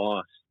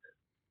lost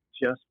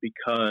just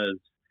because,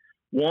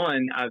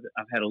 one, I've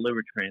had a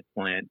liver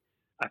transplant.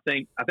 I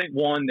think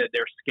one, that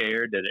they're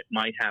scared that it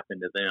might happen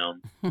to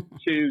them.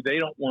 Two, they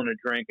don't want to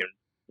drink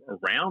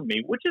around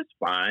me, which is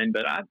fine,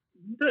 but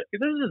this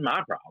is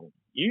my problem.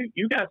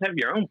 You guys have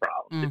your own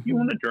problems. Mm-hmm. If you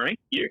want to drink,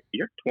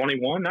 you're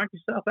 21, knock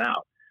yourself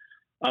out.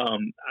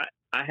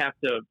 I have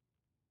to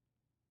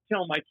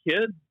tell my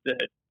kids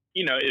that,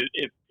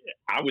 if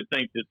I would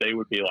think that they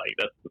would be like,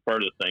 that's the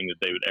furthest thing that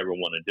they would ever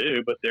want to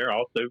do, but they're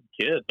also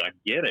kids. I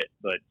get it,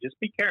 but just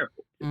be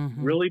careful. Just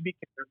really be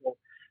careful.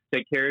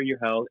 Take care of your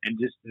health and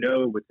just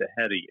know what's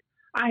ahead of you.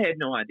 I had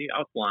no idea. I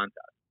was blindsided,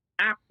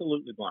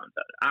 absolutely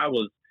blindsided. I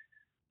was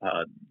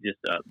just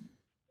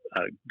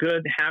a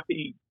good,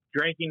 happy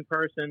drinking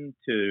person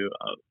to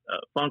a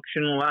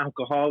functional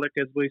alcoholic,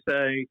 as we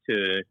say,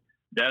 to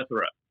death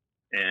row.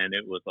 And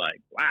it was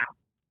like, wow,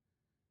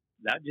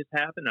 that just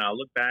happened. And I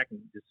look back and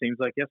it just seems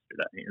like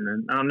yesterday. And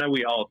then I know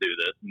we all do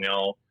this and we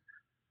all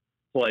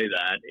play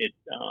that.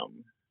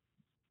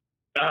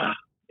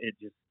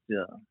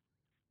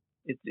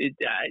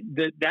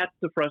 That's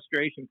the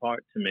frustration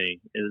part to me,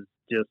 is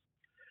just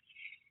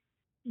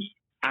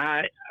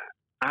I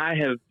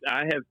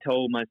have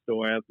told my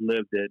story, I've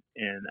lived it,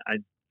 and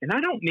I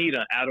don't need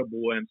an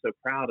attaboy, I'm so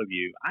proud of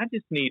you. I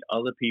just need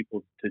other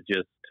people to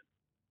just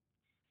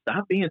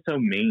stop being so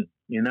mean,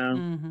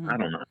 Mm-hmm. I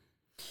don't know.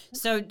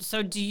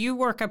 So do you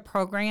work a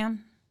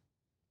program?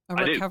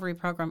 A recovery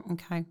program.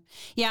 Okay.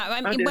 Yeah.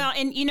 I mean, well,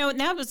 and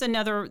that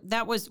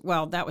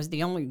was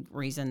the only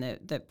reason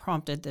that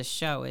prompted this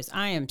show is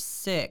I am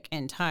sick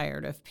and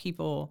tired of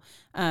people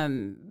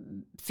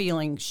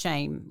feeling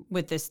shame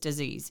with this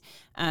disease.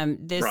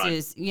 This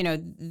is,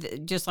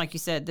 just like you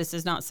said, this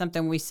is not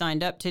something we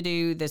signed up to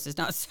do. This is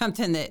not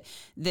something that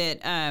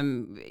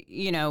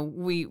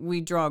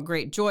we draw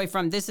great joy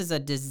from. This is a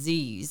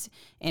disease.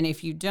 And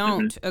if you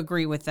don't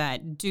agree with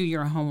that, do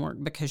your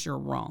homework because you're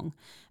wrong.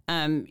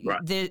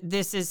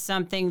 This is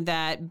something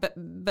that,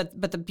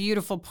 but the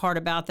beautiful part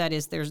about that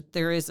is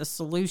there is a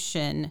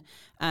solution,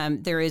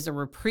 there is a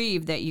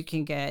reprieve that you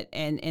can get,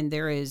 and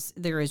there is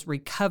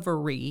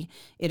recovery.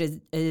 It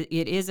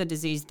is a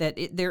disease that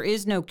there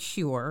is no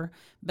cure,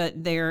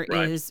 but there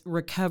is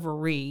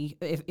recovery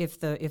if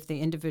the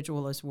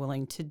individual is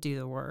willing to do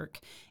the work,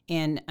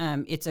 and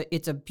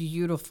it's a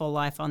beautiful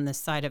life on this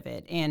side of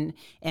it, and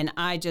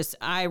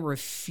I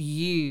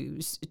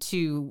refuse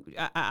to.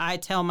 I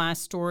tell my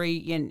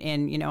story,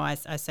 and I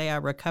say I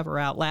recover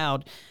out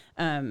loud.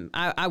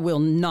 I will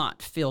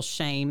not feel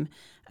shame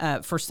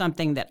for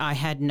something that I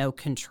had no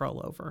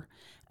control over.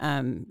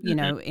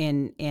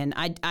 And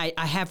I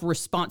have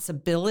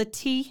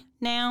responsibility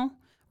now.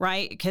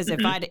 Right, because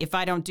if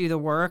I don't do the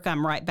work,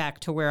 I'm right back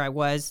to where I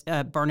was,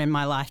 burning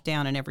my life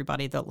down and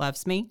everybody that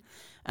loves me.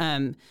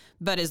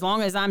 But as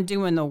long as I'm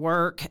doing the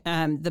work,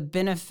 the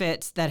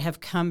benefits that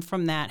have come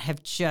from that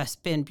have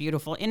just been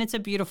beautiful, and it's a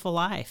beautiful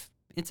life.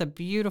 It's a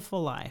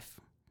beautiful life.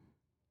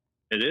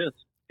 It is.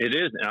 It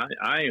is.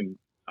 I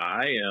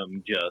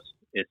am just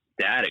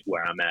ecstatic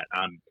where I'm at.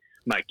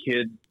 My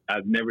kids.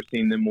 I've never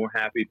seen them more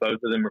happy.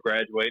 Both of them are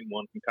graduating.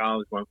 One from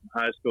college, one from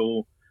high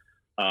school.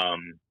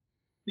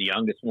 The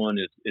youngest one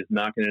is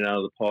knocking it out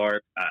of the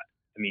park. I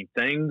mean,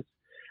 things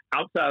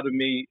outside of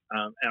me.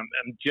 I've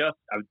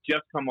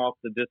just come off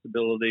the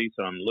disability,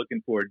 so I'm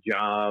looking for a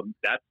job.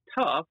 That's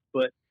tough,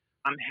 but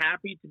I'm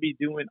happy to be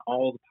doing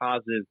all the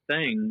positive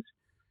things.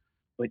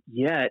 But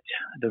yet,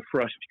 the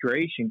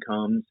frustration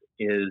comes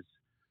is,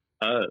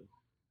 oh,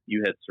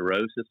 you had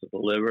cirrhosis of the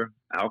liver,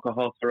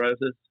 alcohol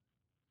cirrhosis,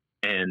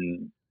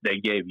 and they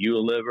gave you a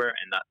liver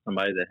and not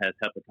somebody that has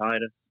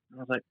hepatitis. I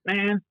was like,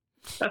 man.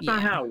 That's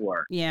not how it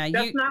works. Yeah,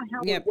 that's not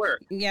how it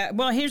works. Yeah,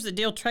 well, here's the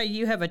deal, Trey.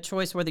 You have a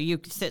choice whether you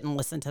sit and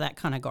listen to that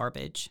kind of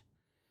garbage.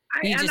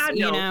 I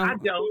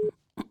don't.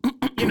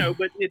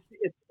 But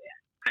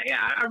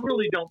I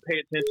really don't pay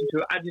attention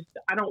to it.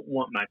 I don't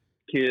want my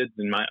kids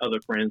and my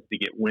other friends to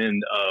get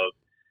wind of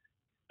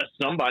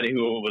somebody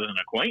who was an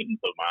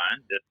acquaintance of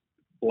mine that's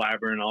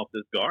blabbering off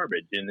this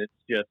garbage, and it's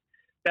just.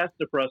 That's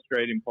the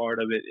frustrating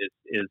part of it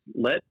is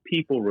let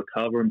people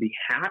recover and be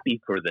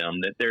happy for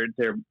them that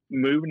they're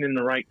moving in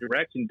the right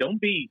direction. Don't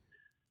be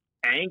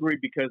angry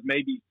because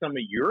maybe some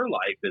of your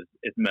life is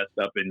messed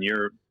up and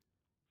you're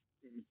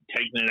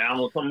taking it out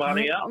on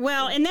somebody else.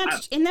 Well, and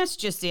that's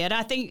just it.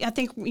 I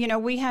think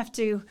we have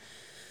to.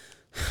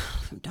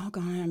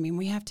 Doggone! I mean,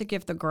 we have to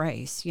give the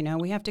grace.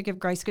 We have to give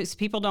grace because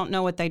people don't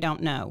know what they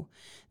don't know.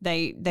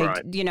 They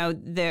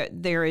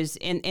there is,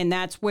 and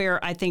that's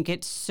where I think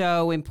it's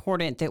so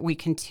important that we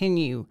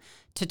continue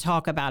to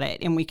talk about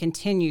it and we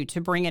continue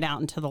to bring it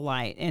out into the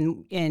light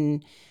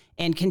and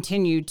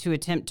continue to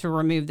attempt to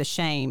remove the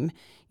shame.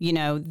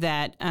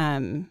 That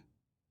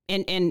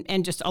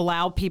and just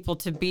allow people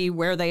to be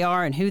where they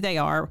are and who they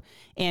are.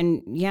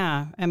 And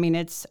yeah, I mean,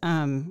 it's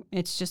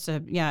just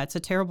it's a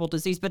terrible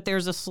disease, but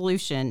there's a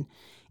solution.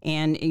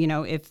 And,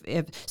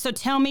 so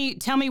tell me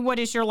what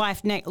is your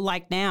life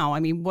like now? I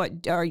mean,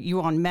 what are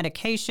you on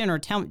medication, or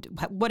tell me,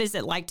 what is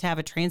it like to have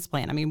a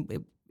transplant? I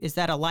mean, is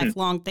that a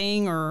lifelong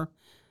thing, or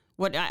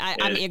what?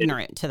 I'm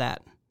ignorant to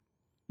that.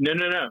 No.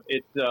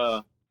 It's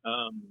a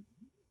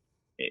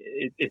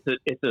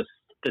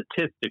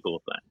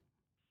statistical thing.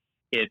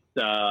 It's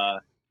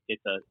a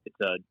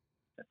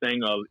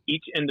thing of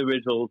each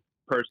individual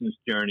person's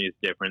journey is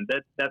different.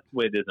 That's the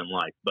way it is in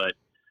life. But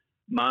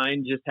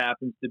mine just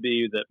happens to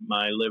be that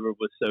my liver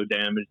was so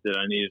damaged that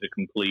I needed a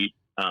complete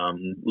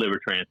liver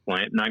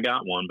transplant, and I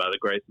got one by the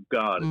grace of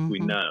God, as we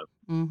know.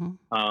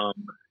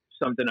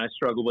 Something I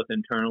struggle with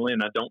internally,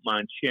 and I don't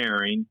mind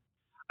sharing.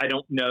 I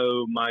don't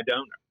know my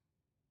donor.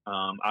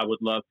 I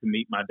would love to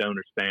meet my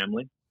donor's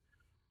family.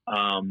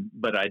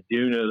 But I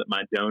do know that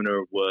my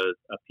donor was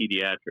a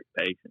pediatric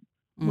patient,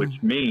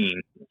 which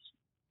means,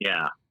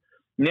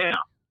 Now,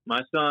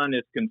 my son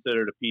is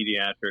considered a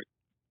pediatric,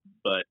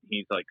 but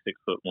he's like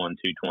 6'1",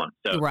 220.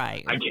 So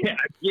right. I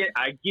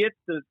get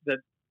the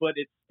but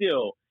it's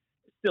still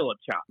a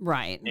child,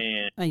 right?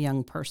 And a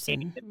young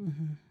person.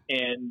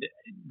 And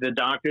the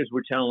doctors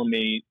were telling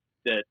me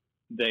that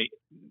they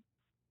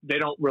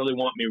don't really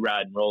want me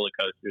riding roller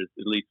coasters,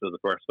 at least for the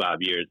first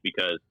 5 years,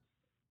 because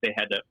they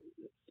had to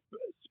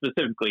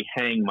specifically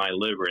hang my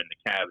liver in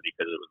the cavity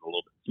because it was a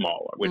little bit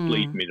smaller, which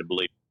leads me to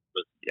believe it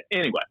was,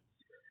 anyway.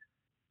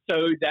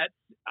 So that's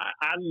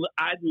I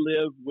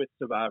live with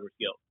survivor's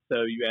guilt.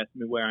 So you asked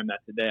me where I'm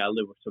at today. I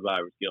live with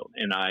survivor's guilt,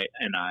 and I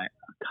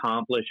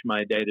accomplish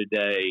my day to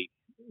day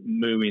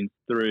moving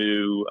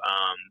through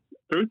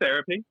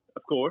therapy,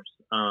 of course,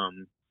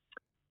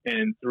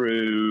 and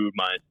through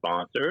my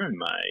sponsor and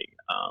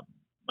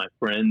my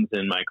friends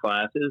in my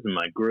classes and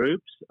my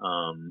groups,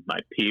 my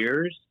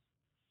peers,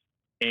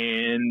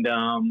 and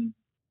I'm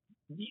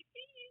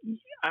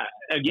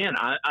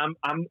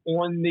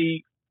on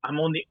the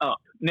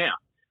up now.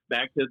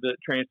 Back to the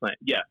transplant.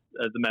 Yes,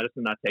 the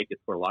medicine I take is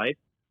for life.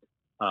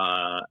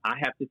 I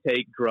have to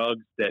take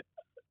drugs that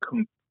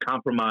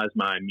compromise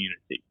my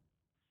immunity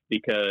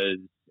because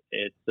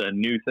it's a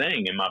new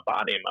thing in my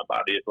body, and my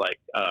body is like,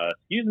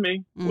 excuse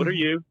me, what are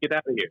you? Get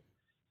out of here.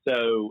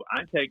 So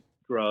I take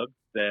drugs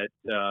that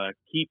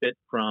keep it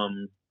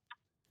from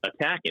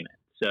attacking it.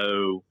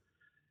 So,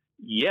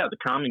 yeah, the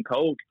common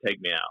cold can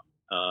take me out.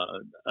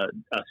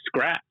 A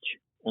scratch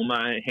on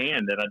my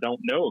hand that I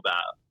don't know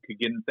about could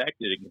get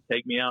infected. It can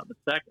take me out in a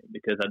second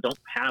because I don't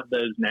have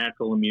those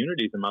natural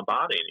immunities in my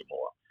body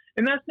anymore.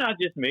 And that's not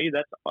just me.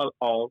 That's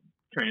all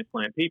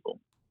transplant people.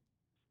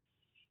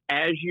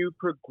 As you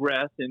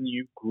progress and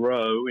you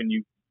grow and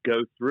you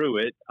go through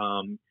it,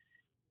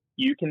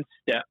 you can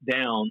step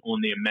down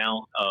on the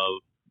amount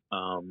of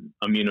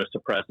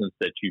immunosuppressants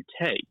that you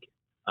take.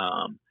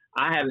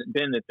 I haven't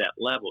been at that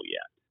level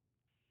yet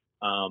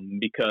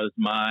because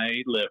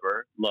my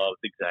liver loves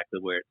exactly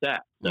where it's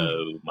at.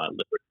 So my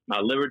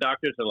liver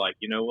doctors are like,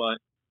 you know what?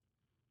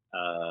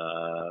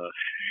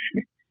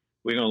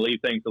 We're going to leave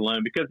things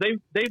alone because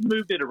they've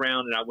moved it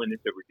around and I went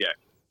into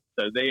rejection.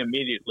 So they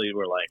immediately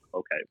were like,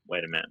 okay,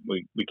 wait a minute.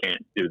 We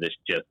can't do this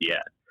just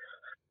yet.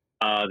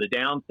 The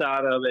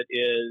downside of it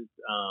is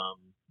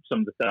some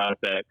of the side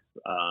effects.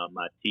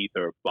 My teeth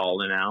are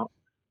falling out.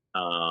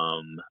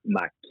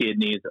 My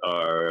kidneys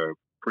are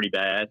pretty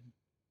bad.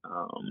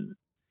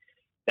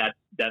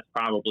 That's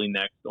probably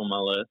next on my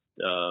list,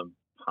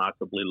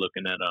 possibly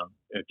looking at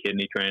a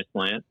kidney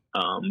transplant.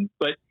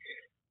 But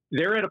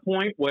they're at a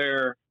point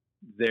where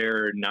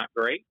they're not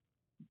great,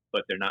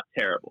 but they're not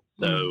terrible.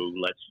 So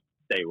let's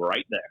stay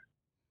right there.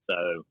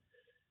 So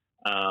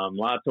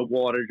lots of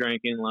water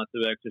drinking, lots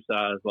of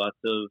exercise, lots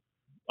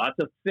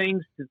of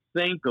things to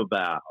think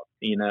about,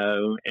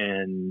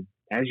 and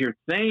as you're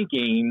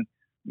thinking,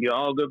 you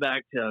all go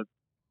back to,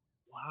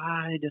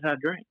 why did I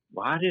drink?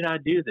 Why did I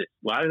do this?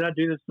 Why did I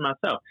do this to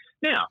myself?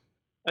 Now,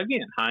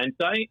 again,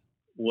 hindsight,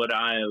 would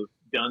I have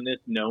done this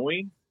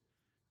knowing?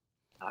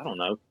 I don't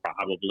know,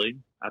 probably.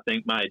 I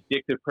think my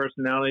addictive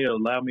personality will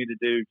allow me to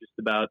do just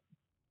about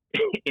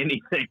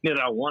anything that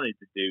I wanted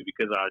to do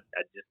because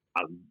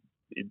I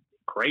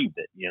craved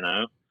it,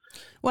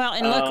 Well,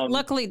 and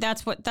luckily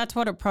that's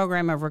what a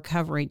program of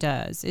recovery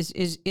does.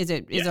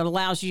 It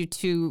allows you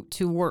to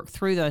work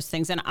through those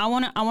things. And I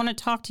want to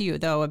talk to you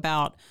though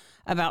about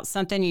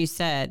something you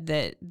said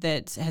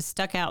that has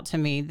stuck out to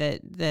me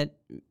that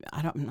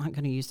I'm not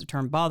going to use the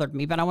term bothered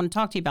me, but I want to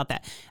talk to you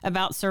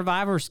about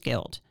survivor's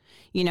guilt.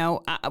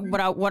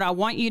 What I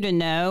want you to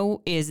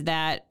know is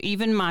that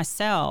even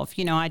myself,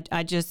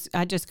 I just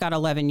got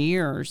 11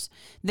 years.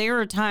 There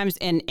are times,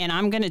 and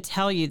I'm going to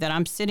tell you that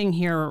I'm sitting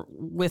here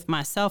with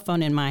my cell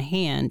phone in my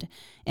hand,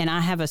 and I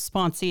have a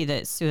sponsee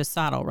that's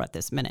suicidal right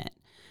this minute.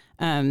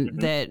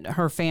 That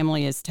her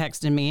family is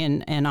texting me,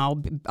 and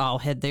I'll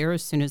head there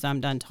as soon as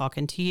I'm done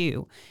talking to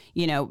you.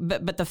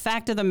 But the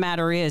fact of the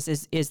matter is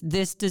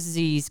this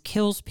disease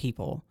kills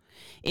people.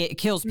 It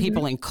kills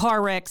people in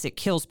car wrecks. It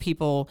kills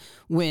people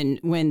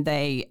when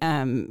they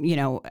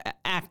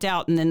act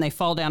out and then they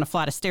fall down a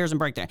flight of stairs and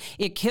break down.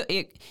 It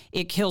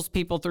kills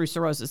people through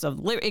cirrhosis of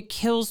the liver. It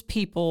kills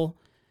people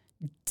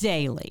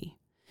daily.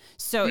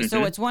 So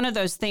it's one of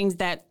those things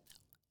that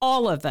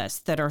all of us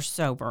that are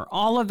sober,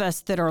 all of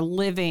us that are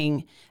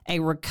living a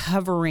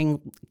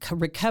recovering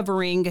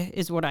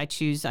is what I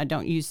choose. I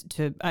don't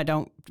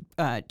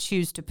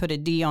choose to put a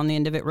D on the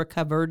end of it,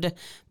 recovered,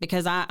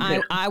 because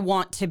I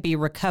want to be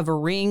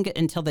recovering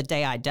until the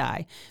day I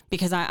die,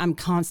 because I'm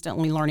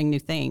constantly learning new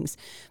things.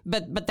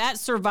 But that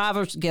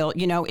survivor's guilt,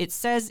 it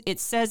says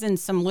in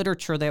some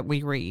literature that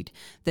we read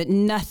that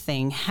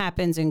nothing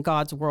happens in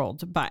God's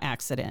world by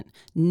accident.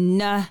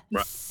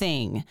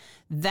 Nothing. Right.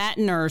 That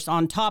nurse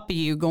on top of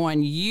you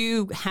going,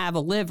 you have a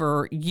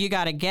liver, you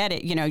got to get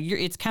it.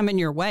 It's coming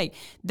your way.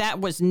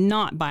 That was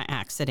not by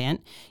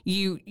accident.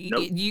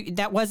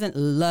 That wasn't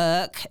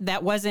luck.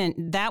 That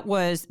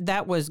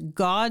was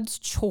God's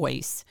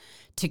choice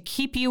to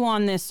keep you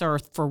on this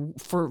earth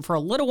for a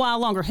little while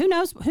longer. Who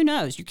knows?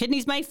 Your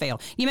kidneys may fail.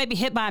 You may be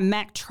hit by a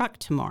Mack truck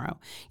tomorrow.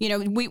 We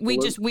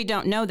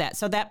don't know that.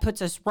 So that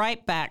puts us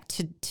right back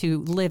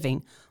to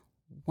living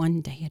one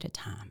day at a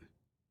time.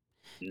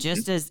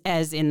 Just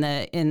as in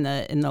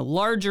the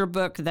larger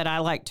book that I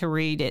like to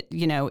read,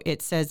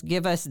 it says,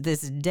 give us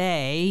this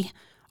day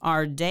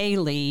our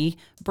daily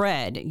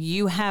bread.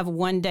 You have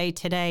one day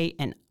today,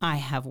 and I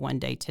have one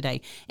day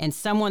today. And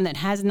someone that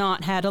has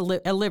not had a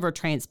liver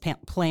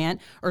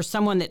transplant, or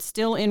someone that's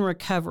still in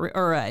recovery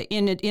or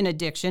in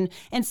addiction,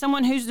 and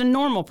someone who's a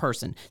normal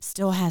person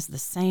still has the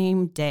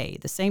same day,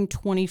 the same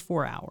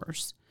 24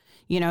 hours.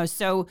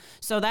 So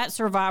that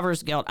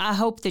survivor's guilt, I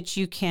hope that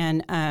you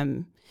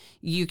can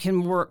you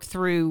can work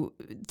through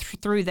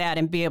that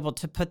and be able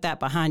to put that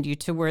behind you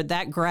to where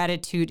that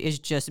gratitude is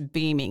just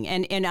beaming.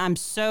 And I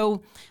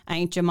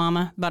ain't your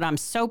mama, but I'm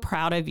so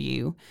proud of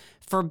you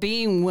for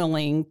being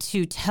willing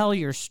to tell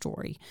your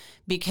story,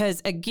 because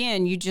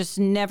again, you just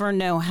never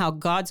know how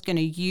God's going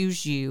to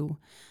use you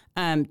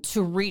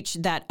to reach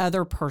that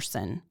other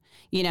person,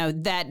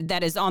 that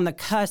is on the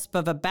cusp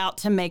of about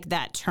to make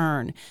that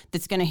turn,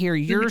 that's going to hear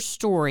your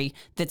story,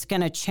 that's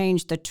going to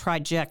change the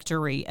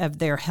trajectory of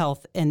their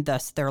health and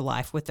thus their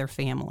life with their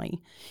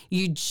family.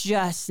 You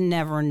just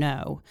never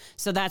know.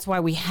 So that's why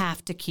we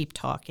have to keep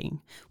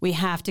talking. We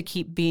have to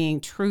keep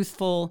being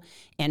truthful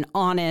and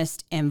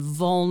honest and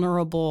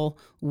vulnerable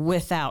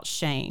without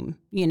shame,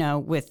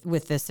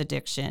 with this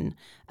addiction,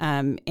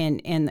 and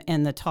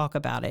the talk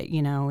about it.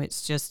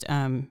 It's just,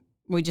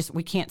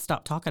 we can't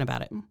stop talking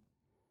about it.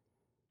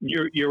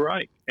 You're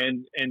right,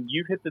 and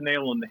you hit the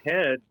nail on the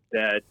head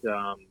that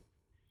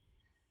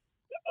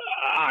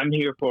I'm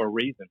here for a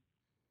reason,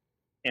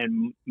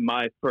 and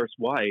my first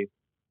wife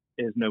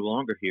is no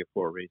longer here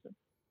for a reason,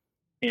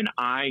 and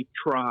I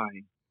try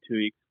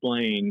to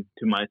explain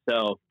to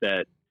myself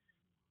that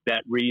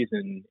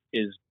reason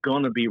is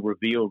going to be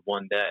revealed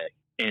one day,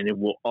 and it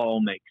will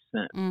all make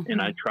sense. Mm-hmm. And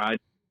I try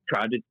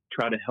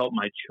to help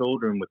my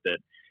children with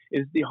it.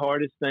 It's the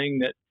hardest thing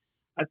that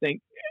I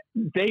think.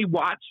 They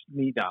watched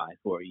me die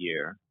for a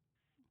year.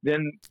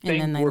 Then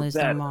they lose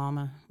their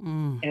mama,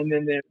 and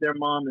then their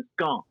mom is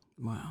gone.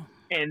 Wow!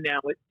 And now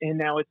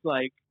it's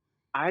like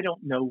I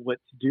don't know what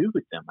to do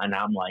with them, and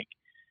I'm like,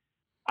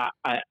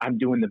 I'm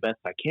doing the best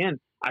I can.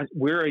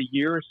 We're a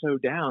year or so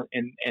down,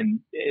 and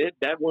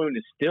that wound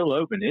is still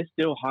open. It's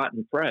still hot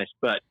and fresh,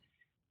 but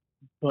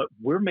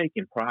we're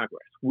making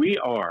progress. We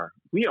are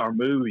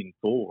moving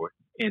forward,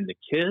 and the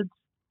kids,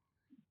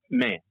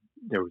 man,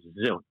 there was a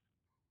zillion.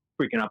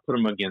 Freaking, I put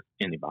them against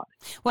anybody.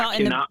 Well, I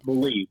cannot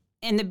believe.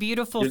 And the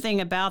beautiful thing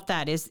about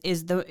that is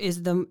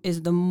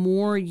the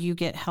more you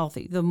get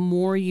healthy, the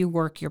more you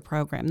work your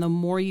program, the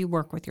more you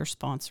work with your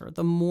sponsor,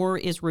 the more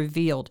is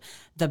revealed,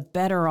 the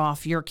better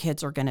off your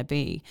kids are going to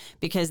be,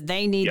 because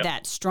they need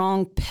that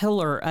strong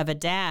pillar of a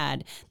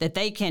dad that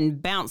they can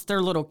bounce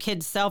their little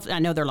kid self. I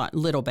know they're not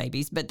little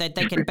babies, but that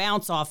they can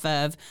bounce off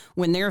of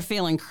when they're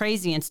feeling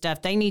crazy and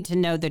stuff. They need to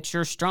know that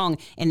you're strong.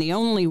 And the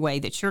only way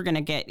that you're going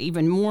to get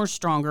even more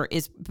stronger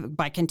is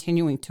by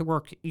continuing to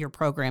work your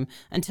program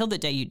until the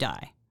day you die.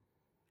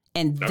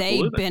 And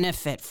Absolutely. They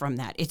benefit from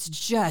that. It's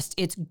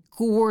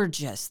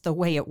gorgeous the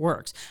way it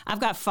works.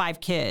 I've got 5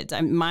 kids.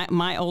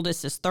 My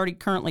oldest is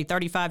currently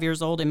 35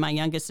 years old, and my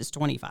youngest is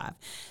 25.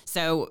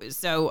 So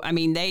I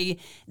mean,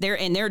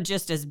 they're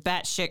just as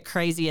batshit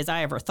crazy as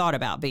I ever thought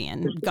about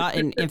being. God,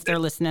 and if they're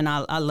listening,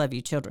 I love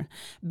you, children.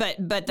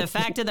 But the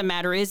fact of the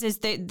matter is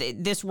that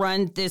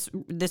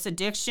this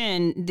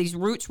addiction, these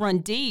roots run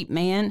deep,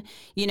 man.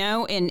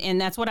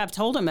 And that's what I've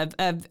told them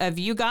of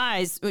you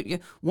guys.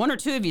 1 or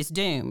 2 of you's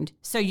doomed.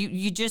 So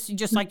you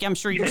just like I'm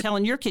sure you're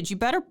telling your kids, you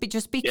better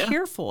be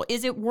careful.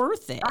 Is it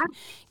worth it?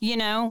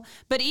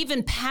 But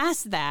even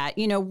past that,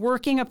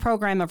 working a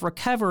program of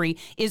recovery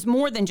is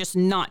more than just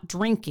not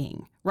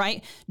drinking,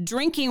 right?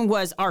 Drinking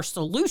was our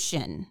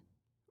solution,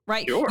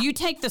 right? Sure. You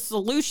take the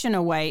solution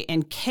away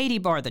and Katie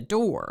bar the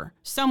door.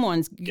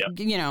 Someone's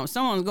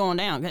going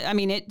down. I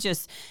mean,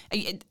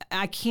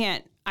 I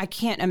can't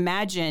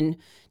imagine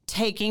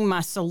taking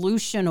my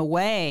solution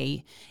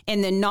away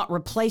and then not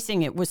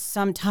replacing it with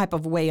some type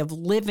of way of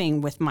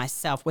living with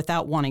myself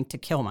without wanting to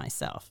kill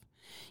myself,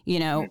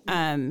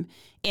 and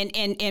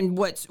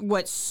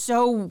what's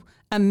so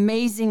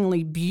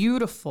amazingly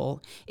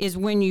beautiful is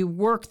when you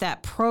work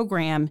that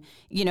program,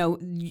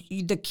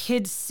 the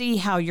kids see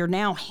how you're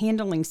now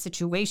handling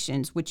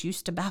situations which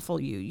used to baffle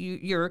you.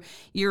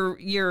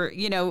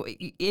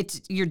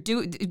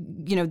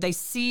 They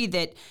see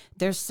that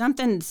there's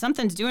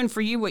something's doing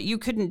for you what you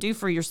couldn't do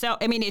for yourself.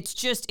 I mean,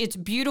 it's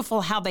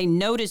beautiful how they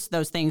notice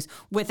those things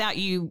without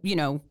you,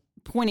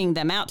 pointing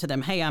them out to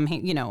them. Hey, I'm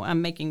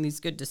making these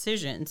good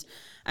decisions.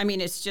 I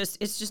mean, it's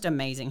just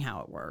amazing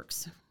how it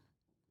works.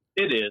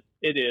 It is,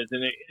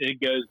 and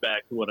it goes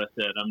back to what I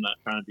said. I'm not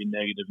trying to be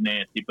negative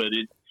Nancy, but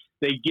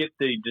they get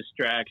the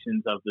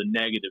distractions of the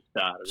negative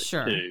side of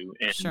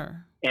it too.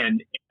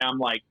 And I'm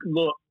like,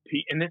 look,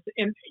 and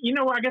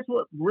I guess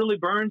what really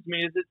burns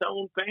me is its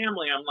own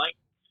family. I'm like,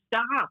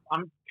 stop!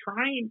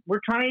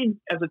 We're trying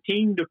as a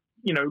team to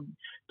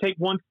take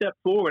one step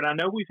forward. I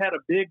know we've had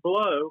a big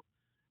blow,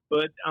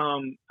 but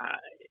I'm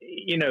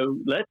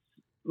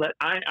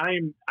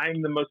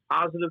the most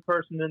positive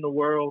person in the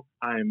world.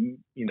 I'm,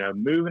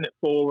 moving it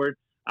forward.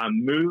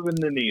 I'm moving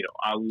the needle.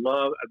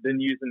 I've been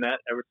using that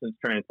ever since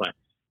transplant.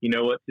 You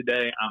know what?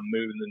 Today I'm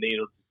moving the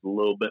needle just a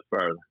little bit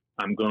further.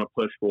 I'm going to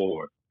push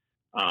forward.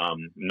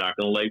 I'm not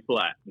going to lay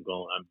flat. I'm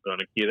going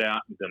to get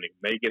out. I'm going to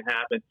make it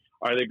happen.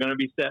 Are there going to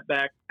be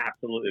setbacks?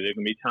 Absolutely. There are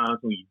going to be times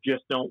when you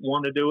just don't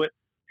want to do it.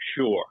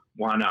 Sure.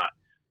 Why not?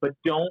 But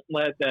don't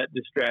let that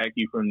distract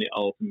you from the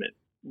ultimate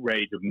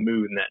rage of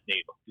moving that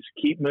needle. Just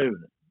keep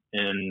moving it.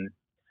 And,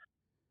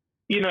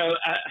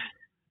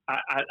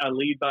 I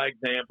lead by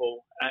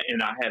example.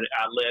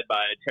 I led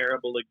by a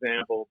terrible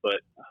example, but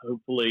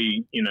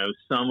hopefully,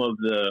 some of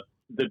the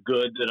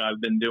good that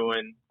I've been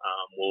doing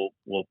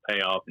will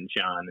pay off and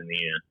shine in the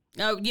end.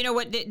 Oh, you know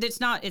what? It's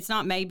not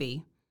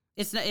maybe.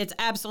 It's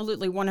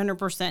absolutely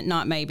 100%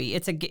 not maybe.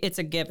 It's a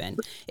given.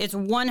 It's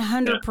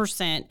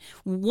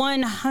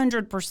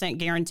 100%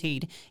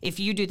 guaranteed. If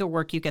you do the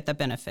work, you get the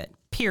benefit.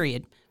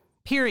 Period.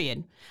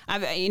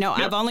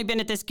 I've only been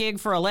at this gig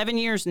for 11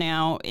 years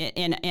now,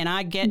 and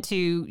I get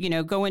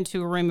to, go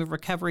into a room of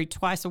recovery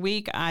twice a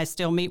week. I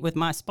still meet with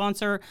my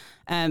sponsor.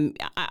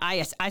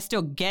 I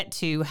still get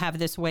to have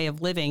this way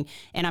of living,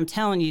 and I'm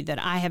telling you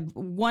that I have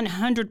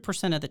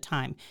 100% of the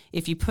time,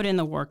 if you put in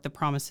the work, the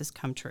promises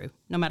come true,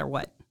 no matter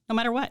what.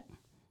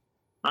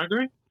 I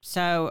agree.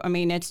 So, I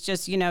mean, it's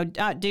just,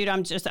 dude,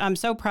 I'm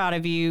so proud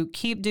of you.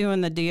 Keep doing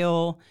the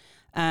deal.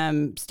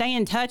 Stay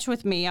in touch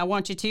with me. I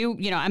want you to,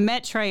 I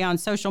met Trey on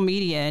social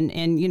media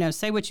and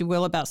say what you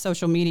will about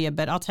social media,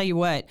 but I'll tell you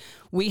what,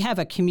 we have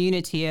a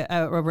community,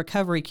 a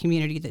recovery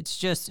community that's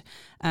just,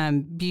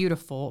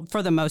 beautiful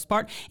for the most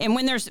part. And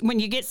when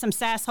you get some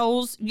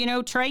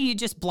sassholes, Trey, you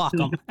just block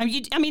them. I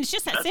mean, it's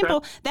just that simple.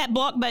 Right. That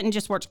block button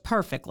just works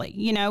perfectly.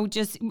 We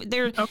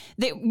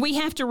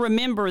have to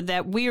remember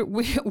that we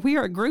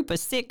are a group of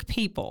sick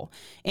people,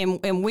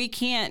 and we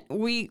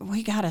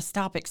got to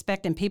stop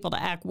expecting people to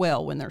act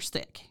well when they're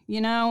sick.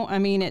 I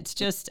mean, it's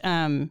just,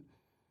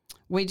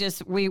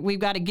 we've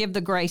got to give the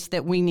grace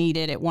that we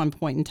needed at one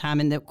point in time,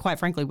 and that, quite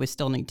frankly, we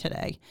still need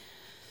today.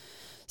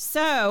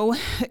 So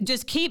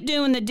just keep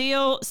doing the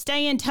deal.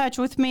 Stay in touch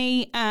with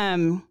me.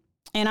 And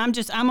I'm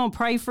going to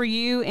pray for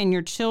you and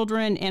your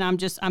children. And I'm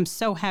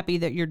so happy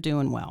that you're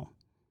doing well.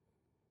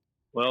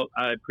 Well,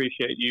 I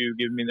appreciate you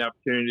giving me the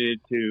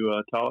opportunity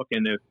to talk.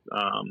 And if,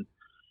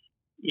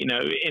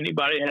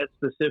 anybody has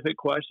specific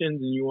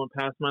questions and you want to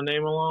pass my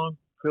name along,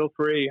 feel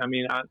free. I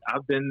mean,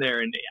 I've been there,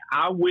 and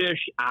I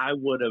wish I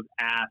would have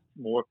asked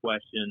more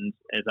questions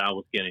as I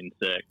was getting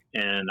sick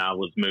and I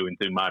was moving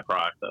through my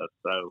process.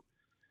 So,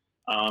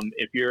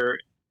 if you're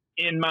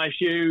in my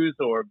shoes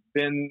or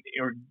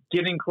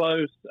getting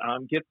close,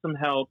 get some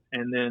help,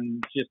 and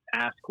then just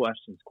ask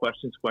questions.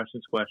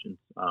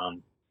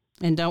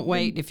 And don't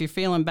wait. If you're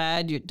feeling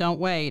bad, don't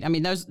wait. I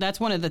mean, that's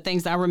one of the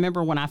things I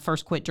remember when I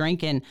first quit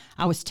drinking.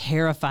 I was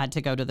terrified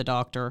to go to the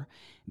doctor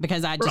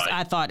because I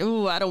thought,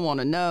 ooh, I don't want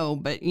to know.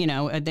 But,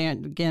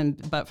 then again,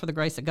 but for the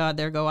grace of God,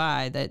 there go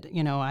I, that,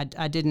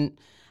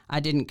 I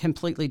didn't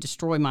completely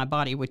destroy my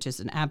body, which is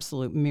an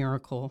absolute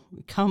miracle,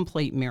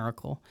 complete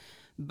miracle.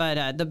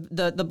 But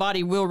the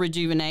body will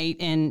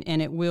rejuvenate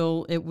and it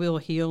will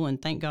heal,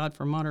 and thank God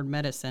for modern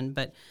medicine.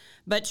 But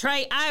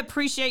Trey, I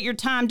appreciate your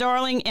time,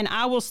 darling, and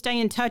I will stay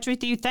in touch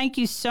with you. Thank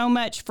you so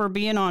much for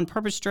being on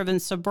Purpose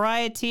Driven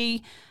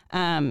Sobriety.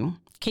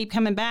 Keep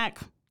coming back.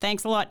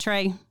 Thanks a lot,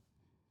 Trey.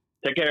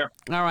 Take care.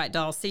 All right,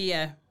 doll. See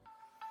ya.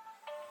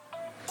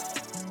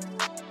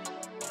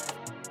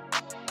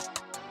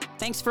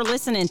 Thanks for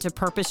listening to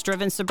Purpose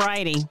Driven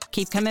Sobriety.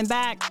 Keep coming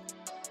back.